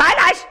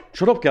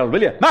 shut up, girl,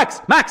 will you? Max,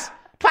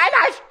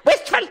 Twilight,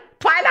 Wistful,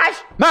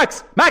 Twilight,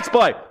 Max,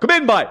 boy, come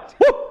in, boy.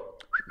 Woo.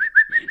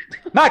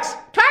 Max,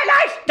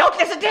 Twilight, don't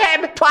listen to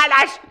him,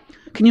 Twilight.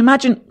 Can you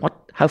imagine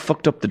how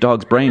fucked up the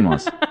dog's brain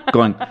was?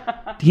 Going,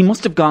 he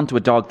must have gone to a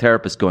dog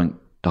therapist going,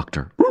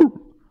 Doctor,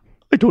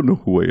 I don't know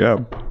who I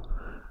am.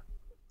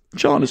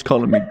 John is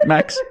calling me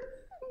Max.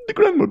 The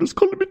grandmother's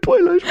calling me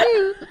Twilight.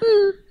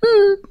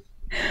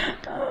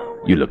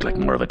 You look like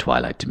more of a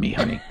Twilight to me,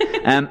 honey.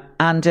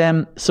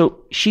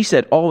 So she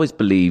said, always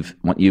believe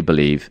what you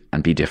believe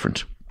and be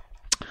different.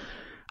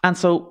 And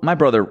so my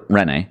brother,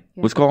 Rene,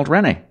 was called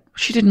Rene.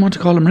 She didn't want to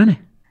call him Rene.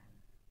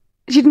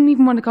 She didn't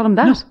even want to call him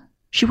that? No,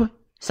 she would.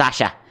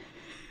 Sasha.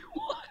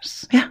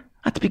 What? Yeah,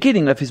 at the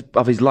beginning of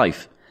his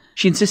life,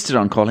 she insisted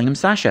on calling him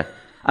Sasha.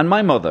 And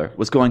my mother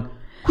was going,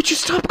 would you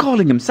stop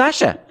calling him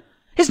Sasha?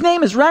 His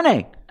name is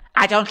Rene.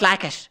 I don't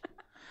like it.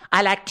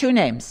 I like two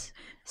names.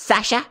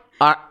 Sasha,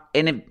 or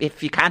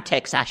if you can't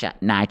take Sasha,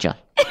 Nigel.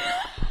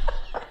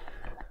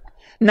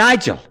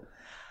 Nigel.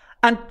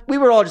 And we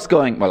were all just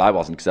going, well, I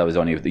wasn't because I was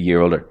only a year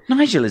older.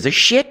 Nigel is a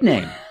shit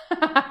name.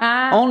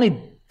 Only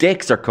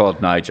dicks are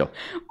called Nigel.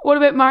 What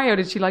about Mario?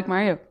 Did she like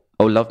Mario?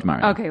 Oh, loved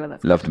Mario. Okay, well,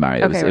 that's loved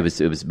Mario. Okay, it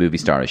was movie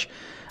starish.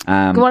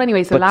 Go on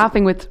anyway. So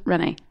laughing with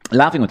Rene.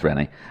 Laughing with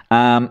Rene.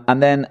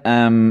 And then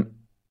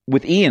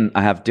with Ian,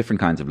 I have different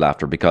kinds of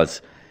laughter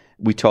because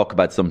we talk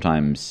about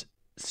sometimes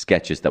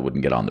sketches that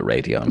wouldn't get on the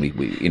radio, and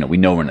we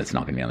know when it's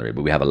not going to be on the radio,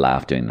 but we have a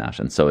laugh doing that,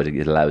 and so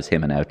it allows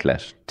him an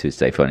outlet to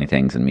say funny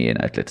things and me an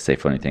outlet to say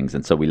funny things,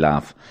 and so we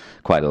laugh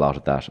quite a lot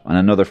at that. And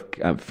another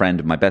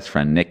friend, my best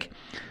friend Nick,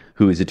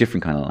 who is a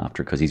different kind of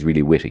laughter because he's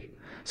really witty.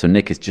 So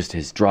Nick is just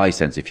his dry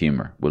sense of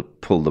humour will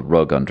pull the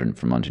rug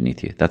from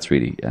underneath you. That's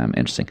really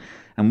interesting.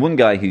 And one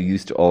guy who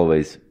used to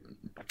always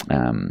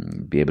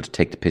be able to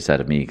take the piss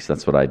out of me, because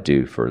that's what I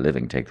do for a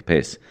living, take the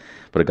piss.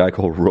 But a guy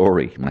called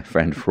Rory, my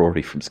friend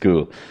Rory from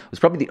school, was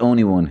probably the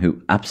only one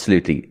who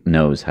absolutely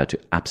knows how to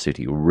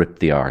absolutely rip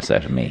the arse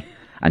out of me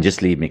and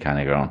just leave me kind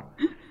of going,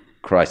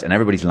 Christ. And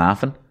everybody's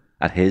laughing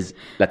at his,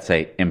 let's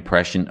say,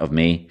 impression of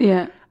me.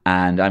 Yeah.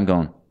 And I'm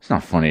going, it's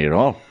not funny at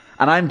all.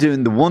 And I'm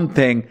doing the one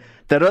thing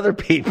that other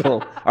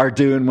people are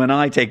doing when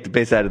I take the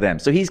piss out of them.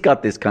 So he's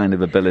got this kind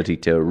of ability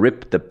to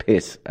rip the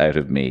piss out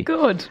of me.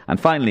 Good. And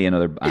finally,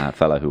 another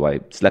fella who I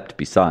slept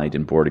beside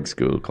in boarding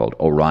school called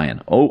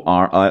Orion.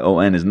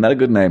 Orion. Isn't that a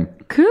good name?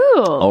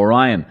 Cool.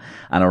 Orion.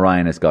 And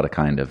Orion has got a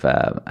kind of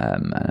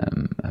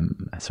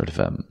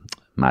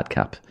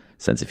madcap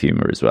sense of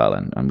humour as well.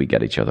 And we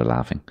get each other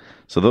laughing.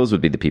 So those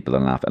would be the people that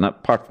laugh. And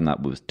apart from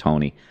that was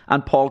Tony.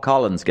 And Paul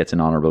Collins gets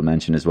an honourable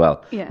mention as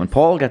well. Yes. When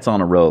Paul gets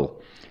on a roll,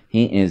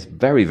 he is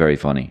very, very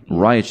funny,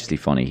 riotously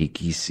funny.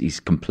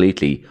 He's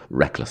completely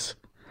reckless.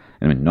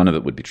 I mean, none of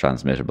it would be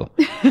transmittable,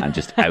 and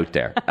just out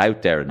there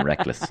and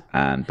reckless,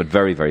 but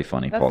very, very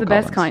funny. That's Paul the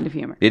Collins. best kind of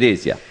humour. It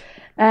is, yeah.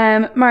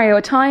 Mario,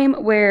 a time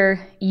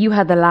where you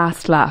had the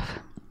last laugh.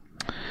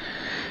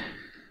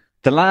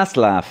 The last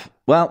laugh.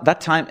 Well,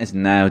 that time is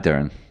now,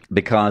 Darren,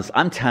 because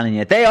I'm telling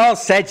you, they all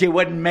said you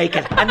wouldn't make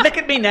it, and look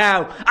at me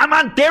now. I'm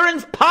on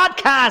Darren's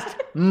podcast,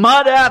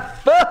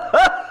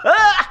 motherfucker.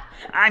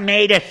 I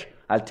made it.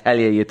 I'll tell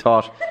you, you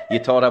thought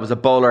I was a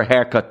bowler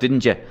haircut,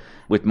 didn't you?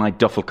 With my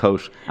duffel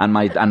coat and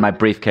my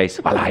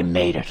briefcase. Well, I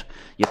made it.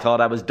 You thought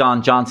I was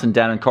Don Johnson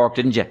down in Cork,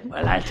 didn't you?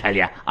 Well, I'll tell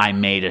you, I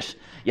made it.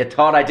 You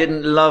thought I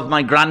didn't love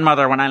my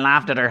grandmother when I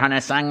laughed at her when I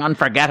sang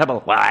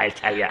Unforgettable. Well, I'll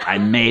tell you, I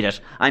made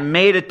it. I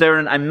made it,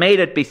 Darren. I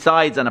made it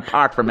besides and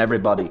apart from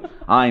everybody.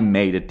 I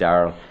made it,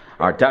 Daryl.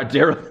 Or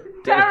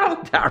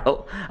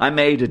Daryl. I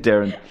made it,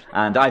 Darren.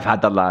 And I've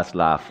had the last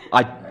laugh.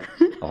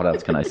 What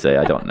else can I say?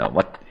 I don't know.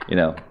 What, you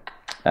know...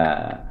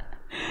 oh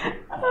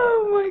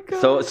my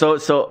god!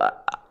 So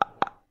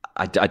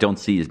I don't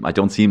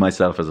see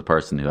myself as a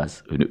person who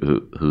likes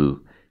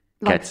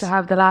to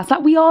have the last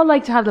laugh. We all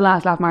like to have the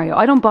last laugh, Mario.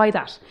 I don't buy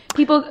that.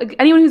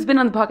 Anyone who's been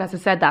on the podcast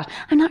has said that.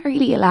 I'm not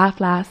really a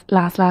last laugh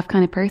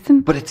kind of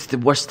person. But it's the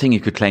worst thing you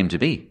could claim to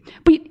be.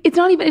 But it's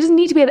not even. It doesn't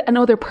need to be at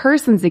another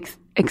person's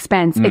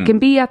expense. It can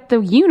be at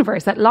the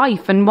universe, at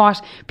life, and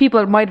what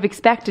people might have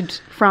expected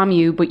from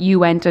you, but you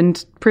went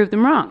and proved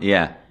them wrong.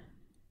 Yeah.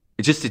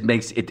 It's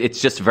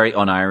just a very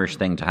un-Irish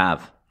thing to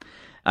have.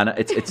 And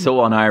it's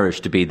so un-Irish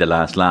to be the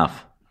last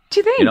laugh. Do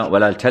you think? You know,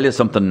 well, I'll tell you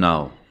something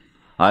now.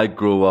 I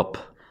grew up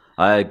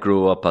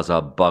as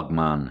a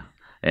bugman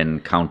in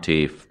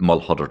County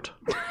Mulhuddard.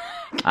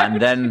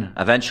 And then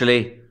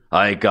eventually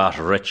I got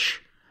rich.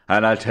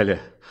 And I'll tell you,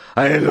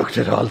 I looked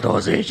at all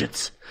those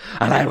agents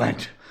and I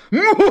went,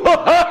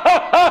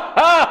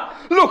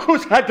 look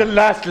who's had the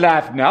last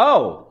laugh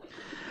now.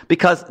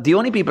 Because the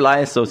only people I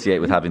associate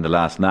with having the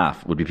last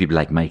laugh would be people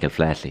like Michael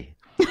Flatley,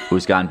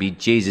 who's gone, be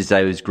Jesus,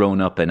 I was grown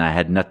up and I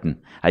had nothing.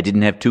 I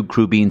didn't have two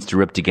crew beans to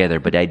rub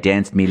together, but I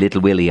danced me little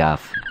Willie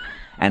off.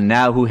 And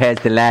now who has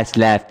the last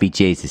laugh, be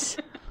Jesus?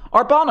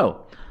 Or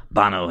Bono.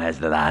 Bono has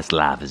the last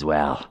laugh as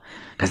well.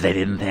 Because they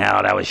didn't think,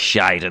 that was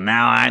shite, and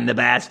now I'm the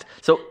best.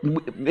 So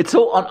it's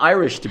so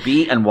un-Irish to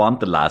be and want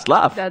the last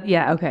laugh.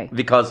 Yeah, okay.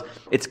 Because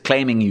it's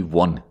claiming you've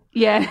won.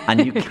 Yeah.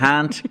 And you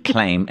can't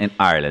claim in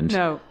Ireland...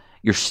 No.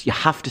 You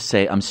have to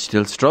say, I'm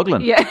still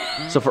struggling.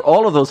 Yeah. So for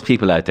all of those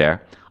people out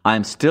there,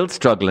 I'm still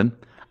struggling.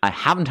 I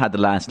haven't had the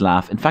last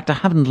laugh. In fact, I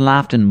haven't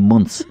laughed in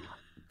months.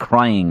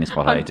 Crying is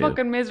what I do. I'm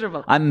fucking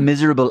miserable. I'm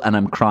miserable and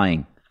I'm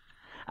crying.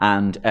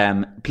 And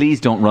please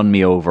don't run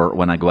me over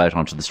when I go out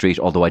onto the street,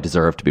 although I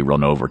deserve to be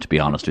run over, to be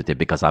honest with you,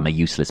 because I'm a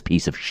useless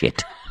piece of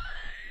shit.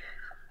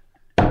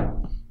 Okay.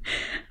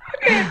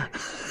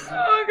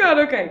 Oh, God.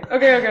 God, okay.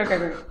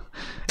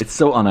 It's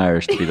so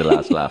un-Irish to be the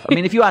last laugh. I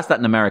mean, if you ask that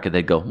in America,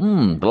 they'd go,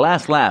 the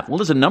last laugh. Well,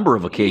 there's a number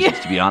of occasions,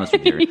 to be honest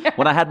with you.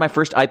 When I had my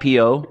first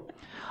IPO,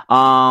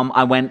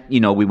 I went,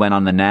 we went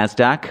on the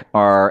NASDAQ,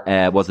 or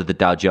was it the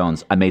Dow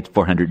Jones? I made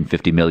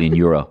 450 million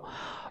euro.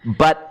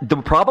 But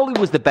probably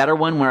was the better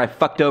one where I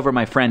fucked over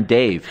my friend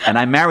Dave, and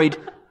I married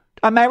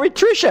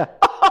Trisha.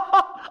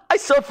 I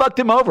so fucked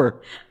him over.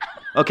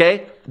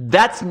 Okay?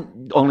 That's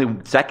only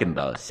second,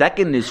 though.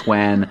 Second is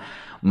when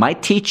my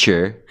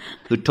teacher,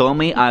 who told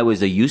me I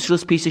was a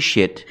useless piece of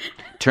shit,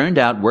 turned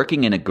out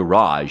working in a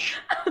garage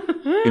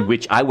in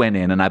which I went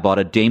in and I bought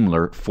a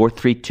Daimler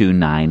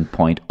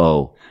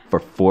 4329.0 for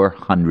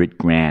 400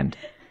 grand.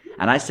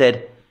 And I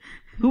said,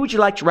 who would you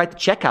like to write the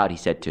check out? He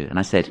said to. And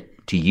I said,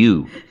 to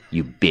you,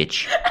 you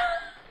bitch.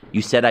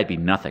 You said I'd be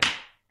nothing.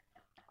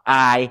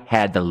 I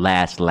had the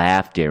last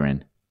laugh,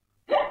 Darren.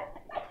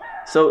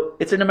 So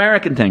it's an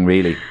American thing,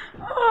 really.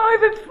 Oh, I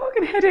have a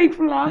fucking headache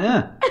from laughing.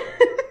 Yeah.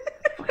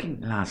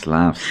 Fucking last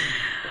laughs.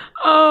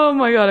 Oh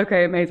my God,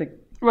 okay, amazing.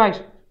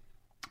 Right.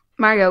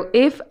 Mario,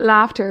 if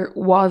laughter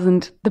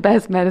wasn't the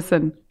best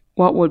medicine,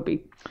 what would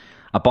be?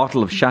 A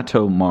bottle of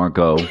Chateau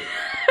Margaux.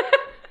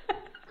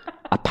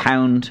 A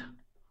pound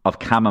of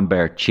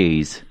camembert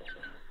cheese.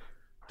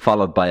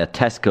 Followed by a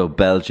Tesco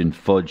Belgian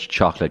fudge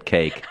chocolate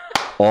cake.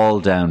 All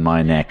down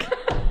my neck.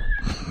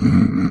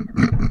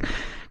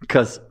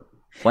 Because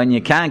when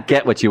you can't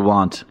get what you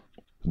want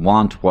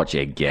what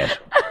you get.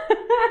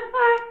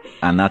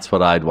 And that's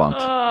what I'd want.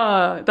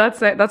 Oh,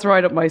 that's it. That's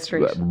right up my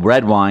street.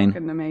 Red wine,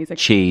 amazing.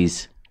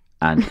 cheese,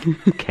 and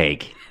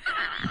cake.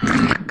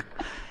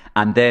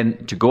 And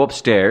then to go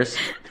upstairs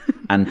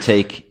and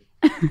take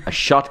a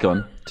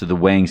shotgun to the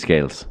weighing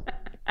scales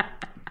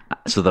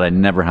so that I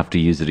never have to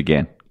use it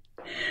again.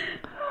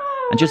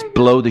 And just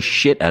blow the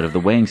shit out of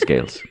the weighing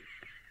scales.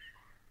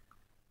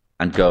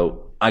 And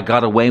go, I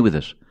got away with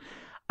it.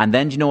 And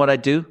then do you know what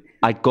I'd do?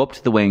 I'd go up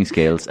to the weighing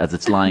scales as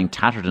it's lying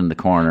tattered in the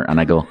corner and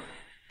I go,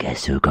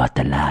 guess who got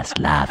the last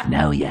laugh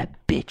now, you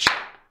bitch?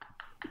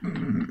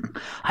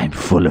 I'm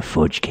full of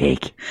fudge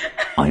cake.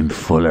 I'm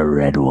full of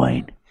red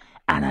wine.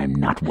 And I'm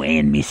not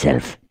weighing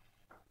myself.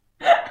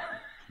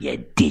 You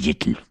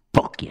digital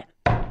fuck you.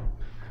 I'm going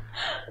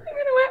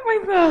to wet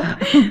myself.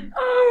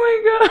 Oh my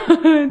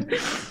God.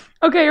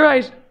 Okay,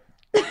 right.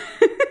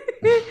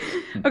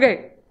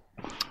 Okay.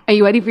 Are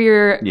you ready for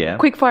your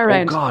quick fire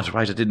round? Oh God,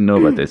 right. I didn't know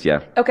about this,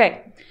 yeah.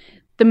 Okay.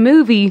 The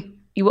movie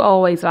you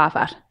always laugh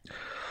at.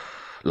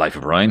 Life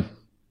of Brian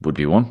would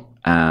be one.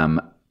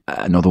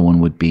 Another one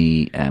would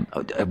be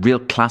a real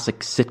classic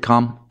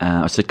sitcom,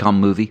 a sitcom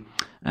movie.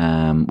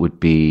 Would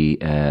be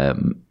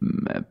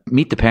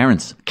Meet the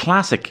Parents.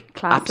 Classic.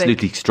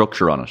 Absolutely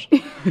structure on it.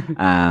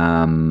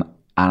 And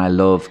I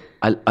love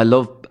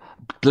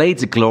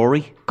Blades of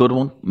Glory. Good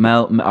one.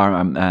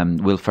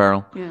 Will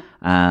Ferrell. Yeah.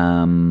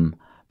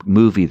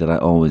 Movie that I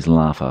always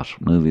laugh at.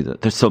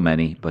 There's so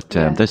many, but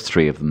there's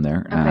three of them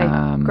there. Okay,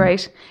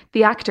 great.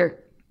 The actor.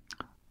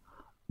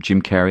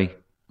 Jim Carrey.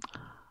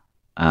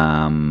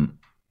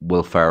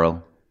 Will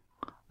Ferrell.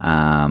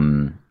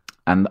 And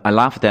I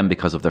laugh at them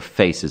because of their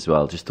face as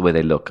well, just the way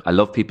they look. I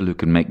love people who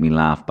can make me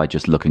laugh by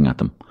just looking at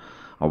them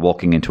or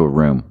walking into a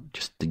room.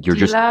 Do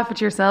you laugh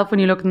at yourself when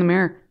you look in the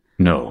mirror?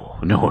 No.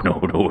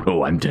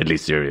 I'm deadly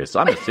serious.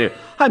 I'm a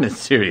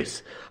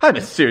serious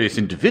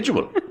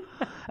individual.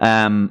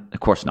 Of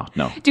course not.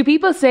 No. Do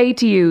people say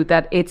to you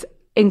that it's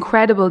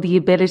incredible the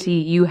ability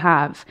you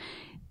have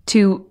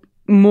to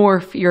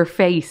morph your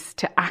face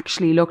to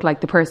actually look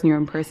like the person you're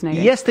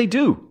impersonating? Yes, they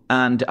do.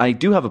 And I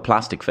do have a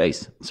plastic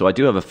face. So I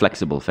do have a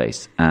flexible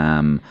face.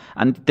 And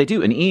they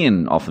do. And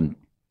Ian often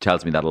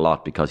tells me that a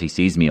lot because he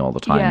sees me all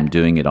the time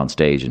doing it on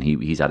stage and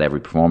he's at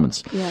every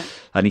performance. Yeah.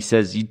 And he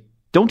says, you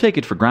don't take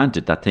it for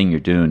granted, that thing you're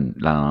doing.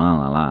 La, la,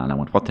 la, la. And I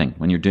went, what thing?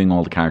 When you're doing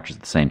all the characters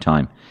at the same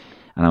time.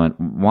 And I went,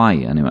 why?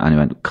 And he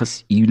went,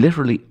 because you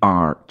literally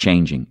are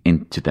changing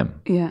into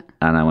them. Yeah.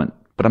 And I went,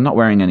 but I'm not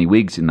wearing any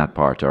wigs in that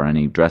part or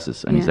any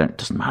dresses. And he said, it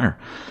doesn't matter.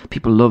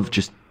 People love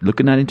just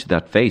looking into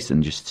that face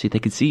and just they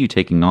can see you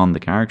taking on the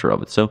character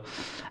of it. So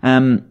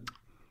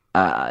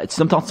it's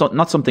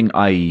not something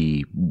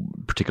I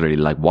particularly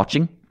like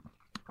watching,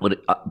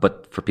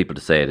 but for people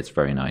to say it, it's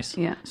very nice.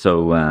 Yeah.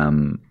 So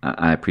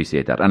I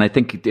appreciate that. And I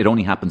think it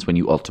only happens when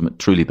you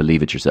truly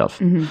believe it yourself.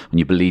 Mm-hmm. When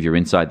you believe you're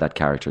inside that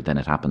character, then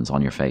it happens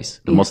on your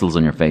face. The muscles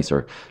on your face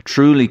are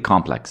truly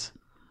complex.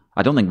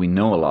 I don't think we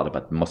know a lot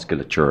about the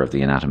musculature of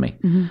the anatomy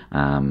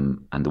and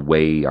the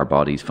way our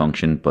bodies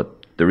function,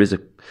 but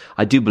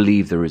I do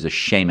believe there is a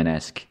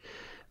shamanesque,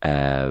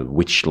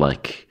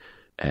 witch-like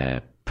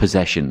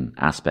possession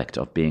aspect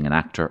of being an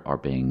actor or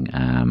being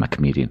a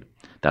comedian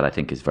that I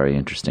think is very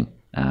interesting.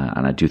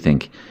 And I do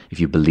think if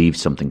you believe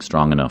something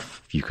strong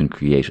enough, you can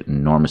create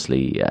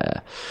enormously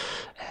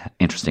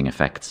interesting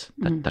effects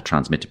that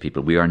transmit to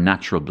people. We are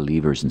natural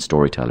believers and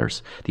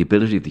storytellers. The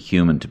ability of the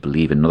human to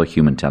believe in another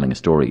human telling a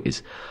story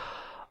is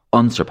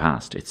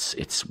unsurpassed.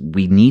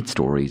 We need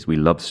stories. We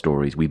love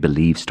stories. We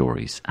believe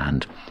stories.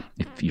 And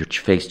if your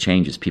face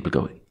changes, people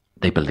go,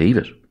 they believe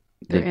it.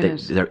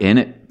 They're in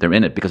it. They're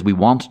in it because we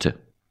want to.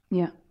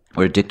 Yeah.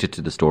 We're addicted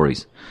to the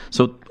stories.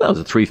 So that was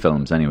the 3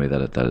 films anyway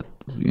that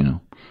you know.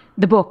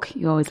 The book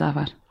you always laugh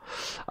at.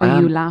 Or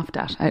you laughed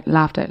out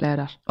loud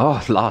at.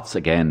 Oh, lots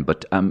again.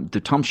 But the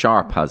Tom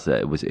Sharp is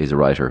a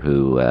writer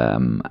who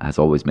has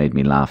always made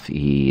me laugh.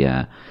 He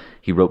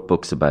wrote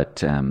books about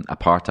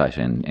apartheid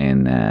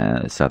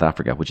in South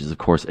Africa, which is, of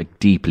course, a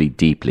deeply,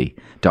 deeply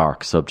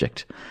dark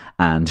subject.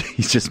 And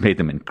he's just made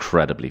them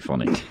incredibly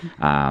funny,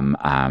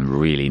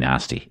 really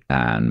nasty,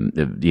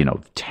 and, you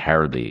know,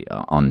 terribly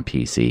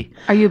un-PC.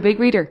 Are you a big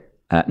reader?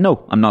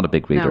 No, I'm not a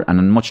big reader. No.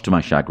 And much to my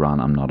chagrin,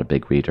 I'm not a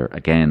big reader.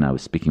 Again, I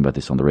was speaking about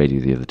this on the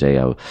radio the other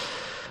day.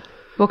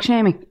 Book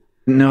shaming?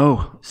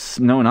 No,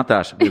 not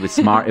that. It was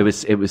smart. It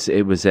was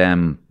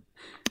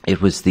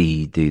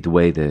the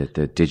way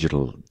the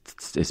digital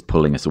is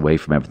pulling us away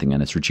from everything,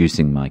 and it's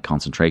reducing my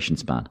concentration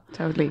span.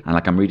 Totally. And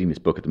like, I'm reading this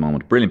book at the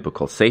moment, a brilliant book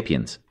called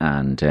Sapiens,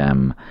 and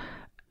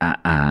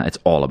it's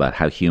all about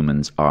how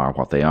humans are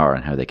what they are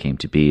and how they came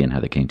to be and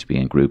how they came to be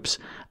in groups.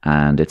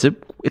 And it's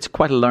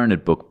quite a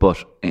learned book,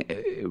 but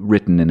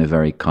written in a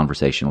very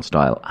conversational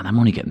style. And I'm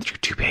only getting through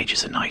 2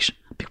 pages a night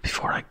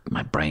before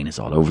my brain is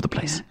all over the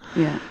place.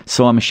 Yeah.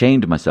 So I'm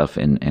ashamed of myself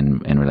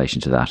in relation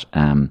to that.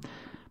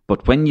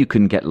 But when you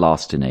can get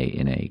lost in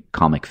a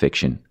comic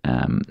fiction,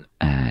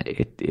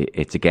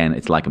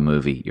 it's like a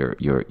movie.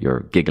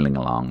 You're giggling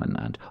along,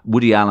 and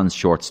Woody Allen's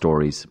short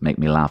stories make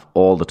me laugh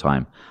all the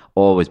time.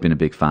 Always been a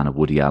big fan of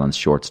Woody Allen's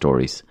short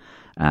stories.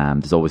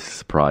 There's always a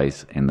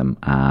surprise in them,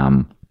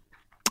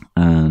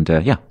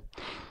 yeah.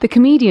 The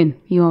comedian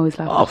you always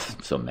laugh at. Oh,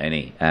 so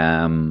many.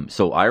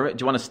 So Ira,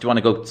 do you want to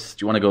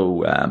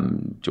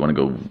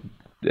go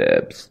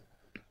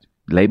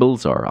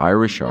labels or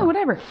Irish or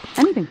whatever,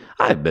 anything?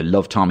 I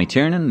love Tommy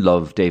Tiernan,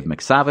 love Dave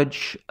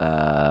McSavage,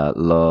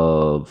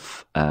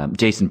 love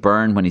Jason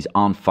Byrne when he's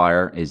on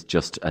fire is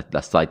just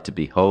a sight to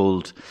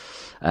behold.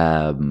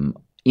 You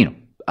know,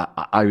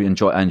 I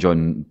enjoy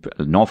an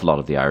awful lot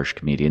of the Irish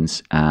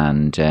comedians,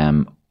 and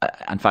in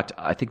fact,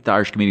 I think the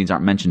Irish comedians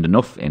aren't mentioned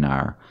enough in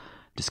our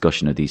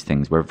discussion of these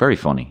things. We're very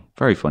funny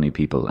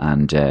people,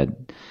 and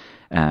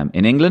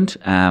in England,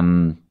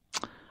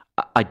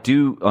 I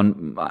do.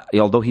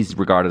 Although he's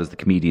regarded as the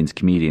comedian's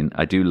comedian,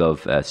 I do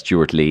love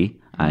Stuart Lee.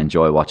 I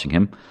enjoy watching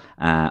him.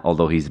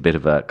 Although he's a bit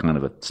of a kind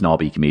of a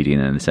snobby comedian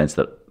in the sense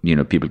that, you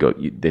know, people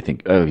they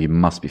think, oh, he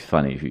must be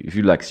funny if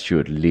you like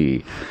Stuart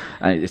Lee.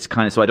 It's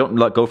kind of, so I don't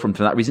go for him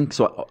for that reason.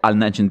 So I'll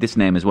mention this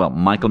name as well,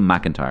 Michael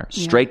McIntyre,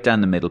 straight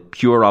down the middle,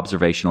 pure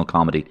observational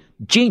comedy,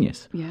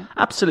 genius,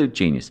 absolute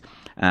genius.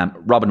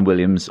 Robin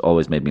Williams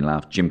always made me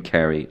laugh. Jim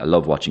Carrey, I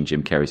love watching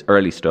Jim Carrey's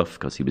early stuff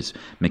because he was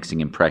mixing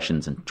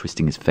impressions and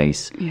twisting his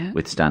face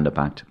with stand-up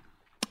act.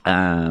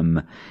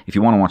 If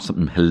you want to watch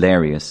something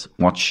hilarious,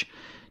 watch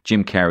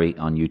Jim Carrey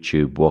on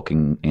YouTube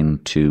walking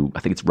into,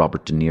 I think it's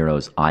Robert De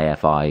Niro's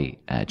IFI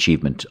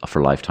Achievement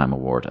for Lifetime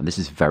Award, and this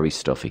is very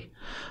stuffy.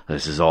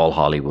 This is all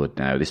Hollywood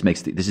now. This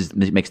makes the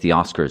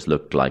Oscars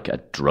look like a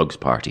drugs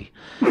party.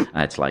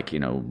 It's like, you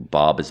know,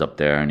 Bob is up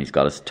there and he's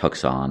got his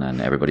tux on and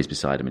everybody's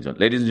beside him. He's going,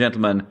 ladies and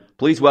gentlemen,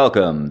 please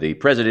welcome the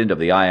president of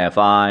the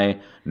IFI,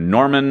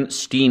 Norman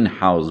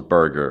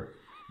Steenhausberger.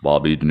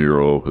 Bobby De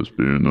Niro has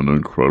been an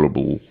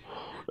incredible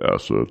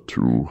asset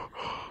to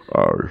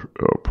our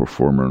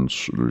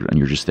performance. And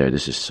you're just there,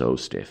 this is so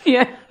stiff.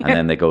 Yeah. And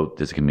then they go,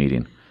 there's a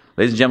comedian.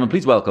 Ladies and gentlemen,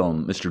 please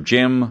welcome Mr.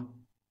 Jim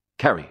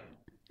Carrey.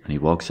 And he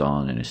walks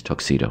on in his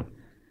tuxedo.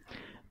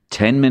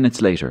 10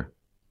 minutes later,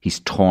 he's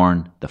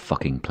torn the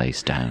fucking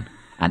place down.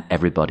 And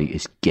everybody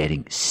is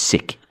getting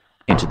sick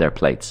into their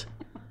plates,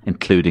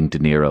 including De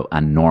Niro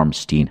and Norm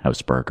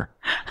Steenhausberger.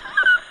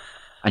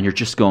 And you're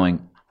just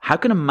going, how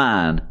can a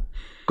man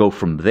go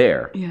from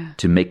there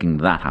to making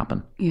that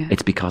happen? Yeah.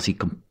 It's because he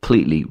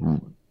completely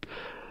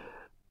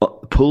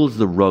pulls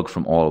the rug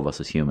from all of us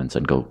as humans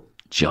and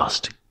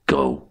just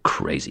go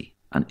crazy.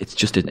 And it's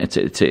just it's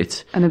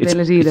an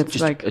ability that's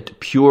just like a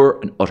pure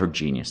and utter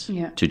genius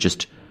to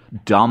just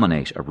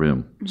dominate a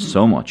room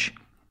so much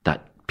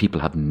that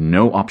people have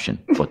no option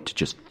but to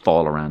just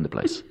fall around the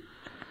place.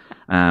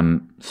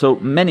 So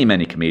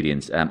many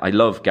comedians. I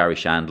love Gary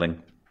Shandling.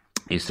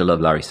 I used to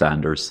love Larry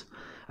Sanders.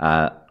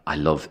 I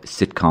love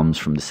sitcoms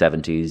from the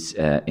 70s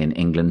in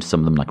England,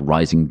 some of them like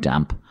Rising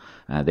Damp.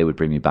 They would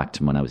bring me back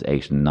to when I was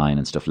 8 and 9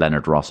 and stuff.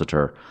 Leonard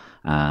Rossiter.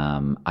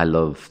 I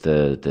love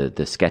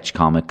the sketch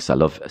comics. I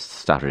love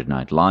Saturday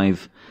Night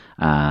Live.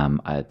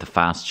 The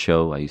Fast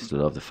Show. I used to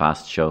love the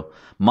Fast Show.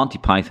 Monty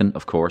Python,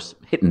 of course,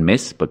 hit and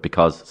miss, but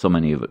because so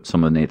many of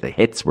the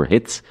hits were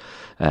hits,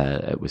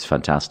 it was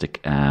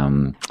fantastic.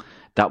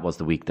 That was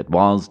the week that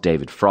was.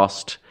 David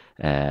Frost,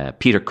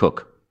 Peter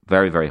Cook.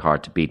 Very, very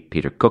hard to beat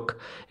Peter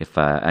Cook. If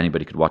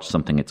anybody could watch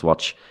something, it's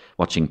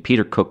watching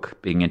Peter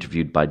Cook being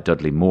interviewed by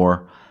Dudley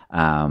Moore,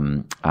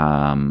 talking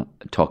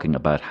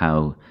about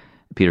how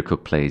Peter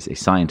Cook plays a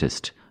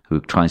scientist who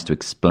tries to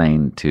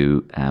explain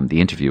to the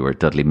interviewer,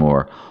 Dudley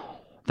Moore,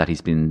 that he's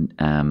been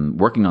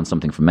working on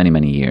something for many,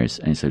 many years.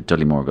 And so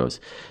Dudley Moore goes,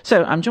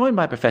 so I'm joined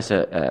by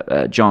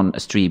Professor John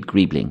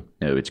Streeb-Griebling.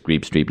 No, it's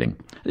Grieb-Streebling.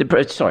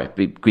 Sorry,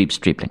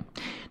 Grieb-Streebling.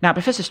 Now,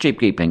 Professor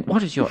Streeb-Griebling,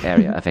 what is your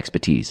area of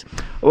expertise?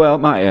 Well,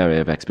 my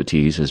area of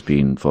expertise has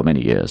been for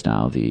many years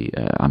now,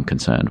 I'm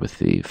concerned with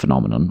the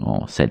phenomenon,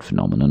 or said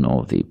phenomenon,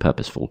 or the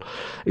purposeful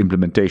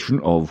implementation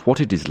of what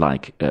it is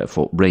like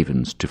for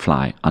ravens to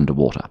fly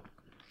underwater.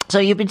 So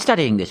you've been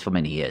studying this for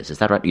many years, is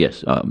that right?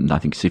 Yes, I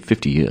think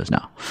 50 years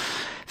now.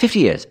 50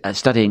 years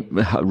studying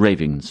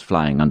ravens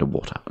flying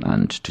underwater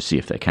and to see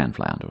if they can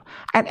fly underwater.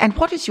 And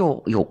what is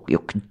your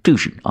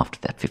conclusion after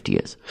that 50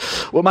 years?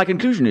 Well, my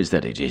conclusion is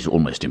that it is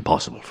almost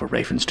impossible for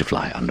ravens to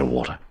fly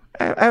underwater.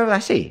 Oh, I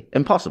see.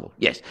 Impossible.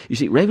 Yes. You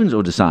see, ravens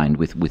are designed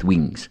with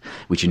wings,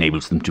 which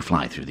enables them to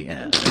fly through the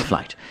air in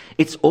flight.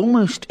 It's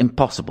almost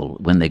impossible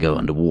when they go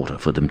underwater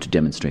for them to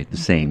demonstrate the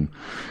same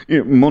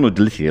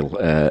monolithial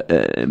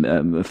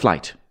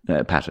flight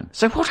pattern.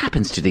 So what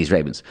happens to these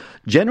ravens?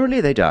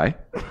 Generally, they die.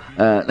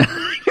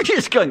 You're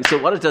just going. So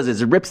what it does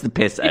is it rips the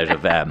piss out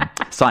of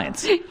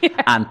science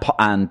and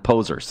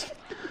posers.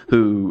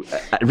 Who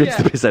rips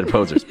the piss out of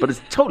posers, but it's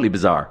totally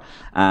bizarre.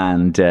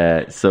 And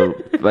so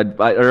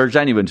I urge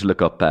anyone to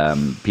look up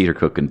Peter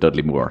Cook and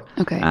Dudley Moore,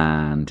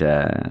 and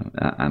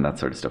that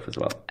sort of stuff as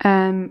well.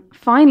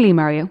 Finally,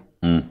 Mario,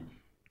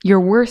 your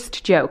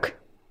worst joke.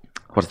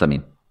 What does that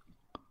mean?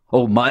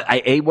 Oh,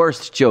 a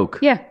worst joke.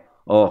 Yeah.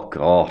 Oh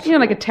God. You know,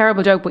 like a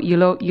terrible joke, but you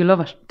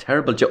love it.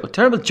 Terrible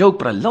joke,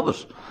 but I love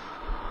it.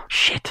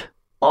 Shit.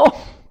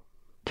 Oh.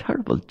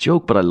 Terrible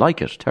joke, but I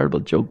like it. Terrible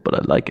joke, but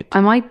I like it.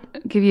 I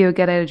might give you a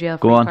get out of jail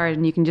free card,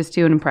 and you can just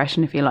do an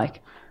impression if you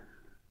like.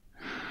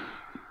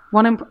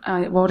 What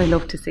would I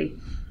love to see?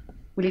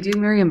 Will you do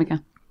Miriam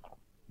again?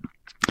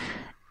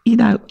 You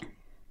know,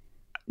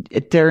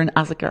 Darren,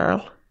 as a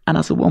girl and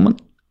as a woman,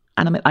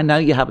 and I mean, I know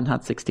you haven't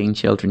had 16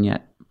 children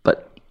yet,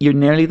 but you're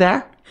nearly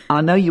there, and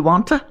I know you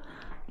want to.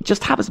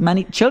 Just have as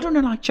many. Children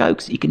are like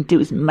jokes. You can do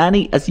as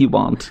many as you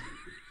want,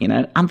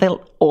 and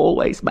they'll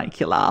always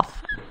make you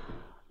laugh.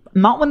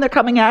 Not when they're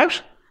coming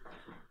out,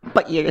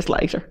 but years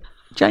later.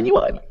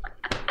 Genuine.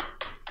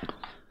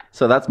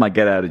 So that's my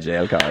get out of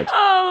jail card.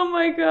 Oh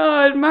my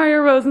God,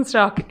 Mario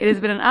Rosenstock, it has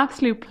been an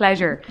absolute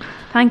pleasure.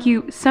 Thank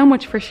you so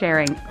much for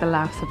sharing the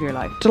laughs of your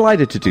life.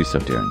 Delighted to do so,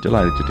 Darren.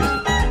 Delighted to do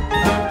so.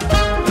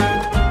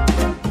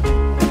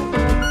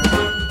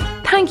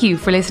 Thank you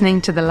for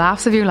listening to The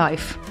Laughs of Your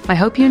Life. I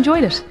hope you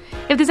enjoyed it.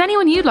 If there's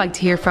anyone you'd like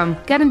to hear from,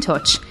 get in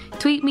touch.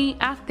 Tweet me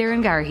at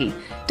Darren Garrahy.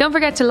 Don't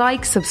forget to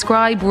like,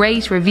 subscribe,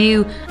 rate,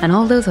 review, and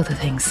all those other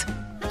things.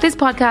 This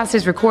podcast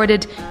is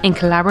recorded in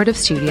Collaborative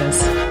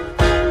Studios.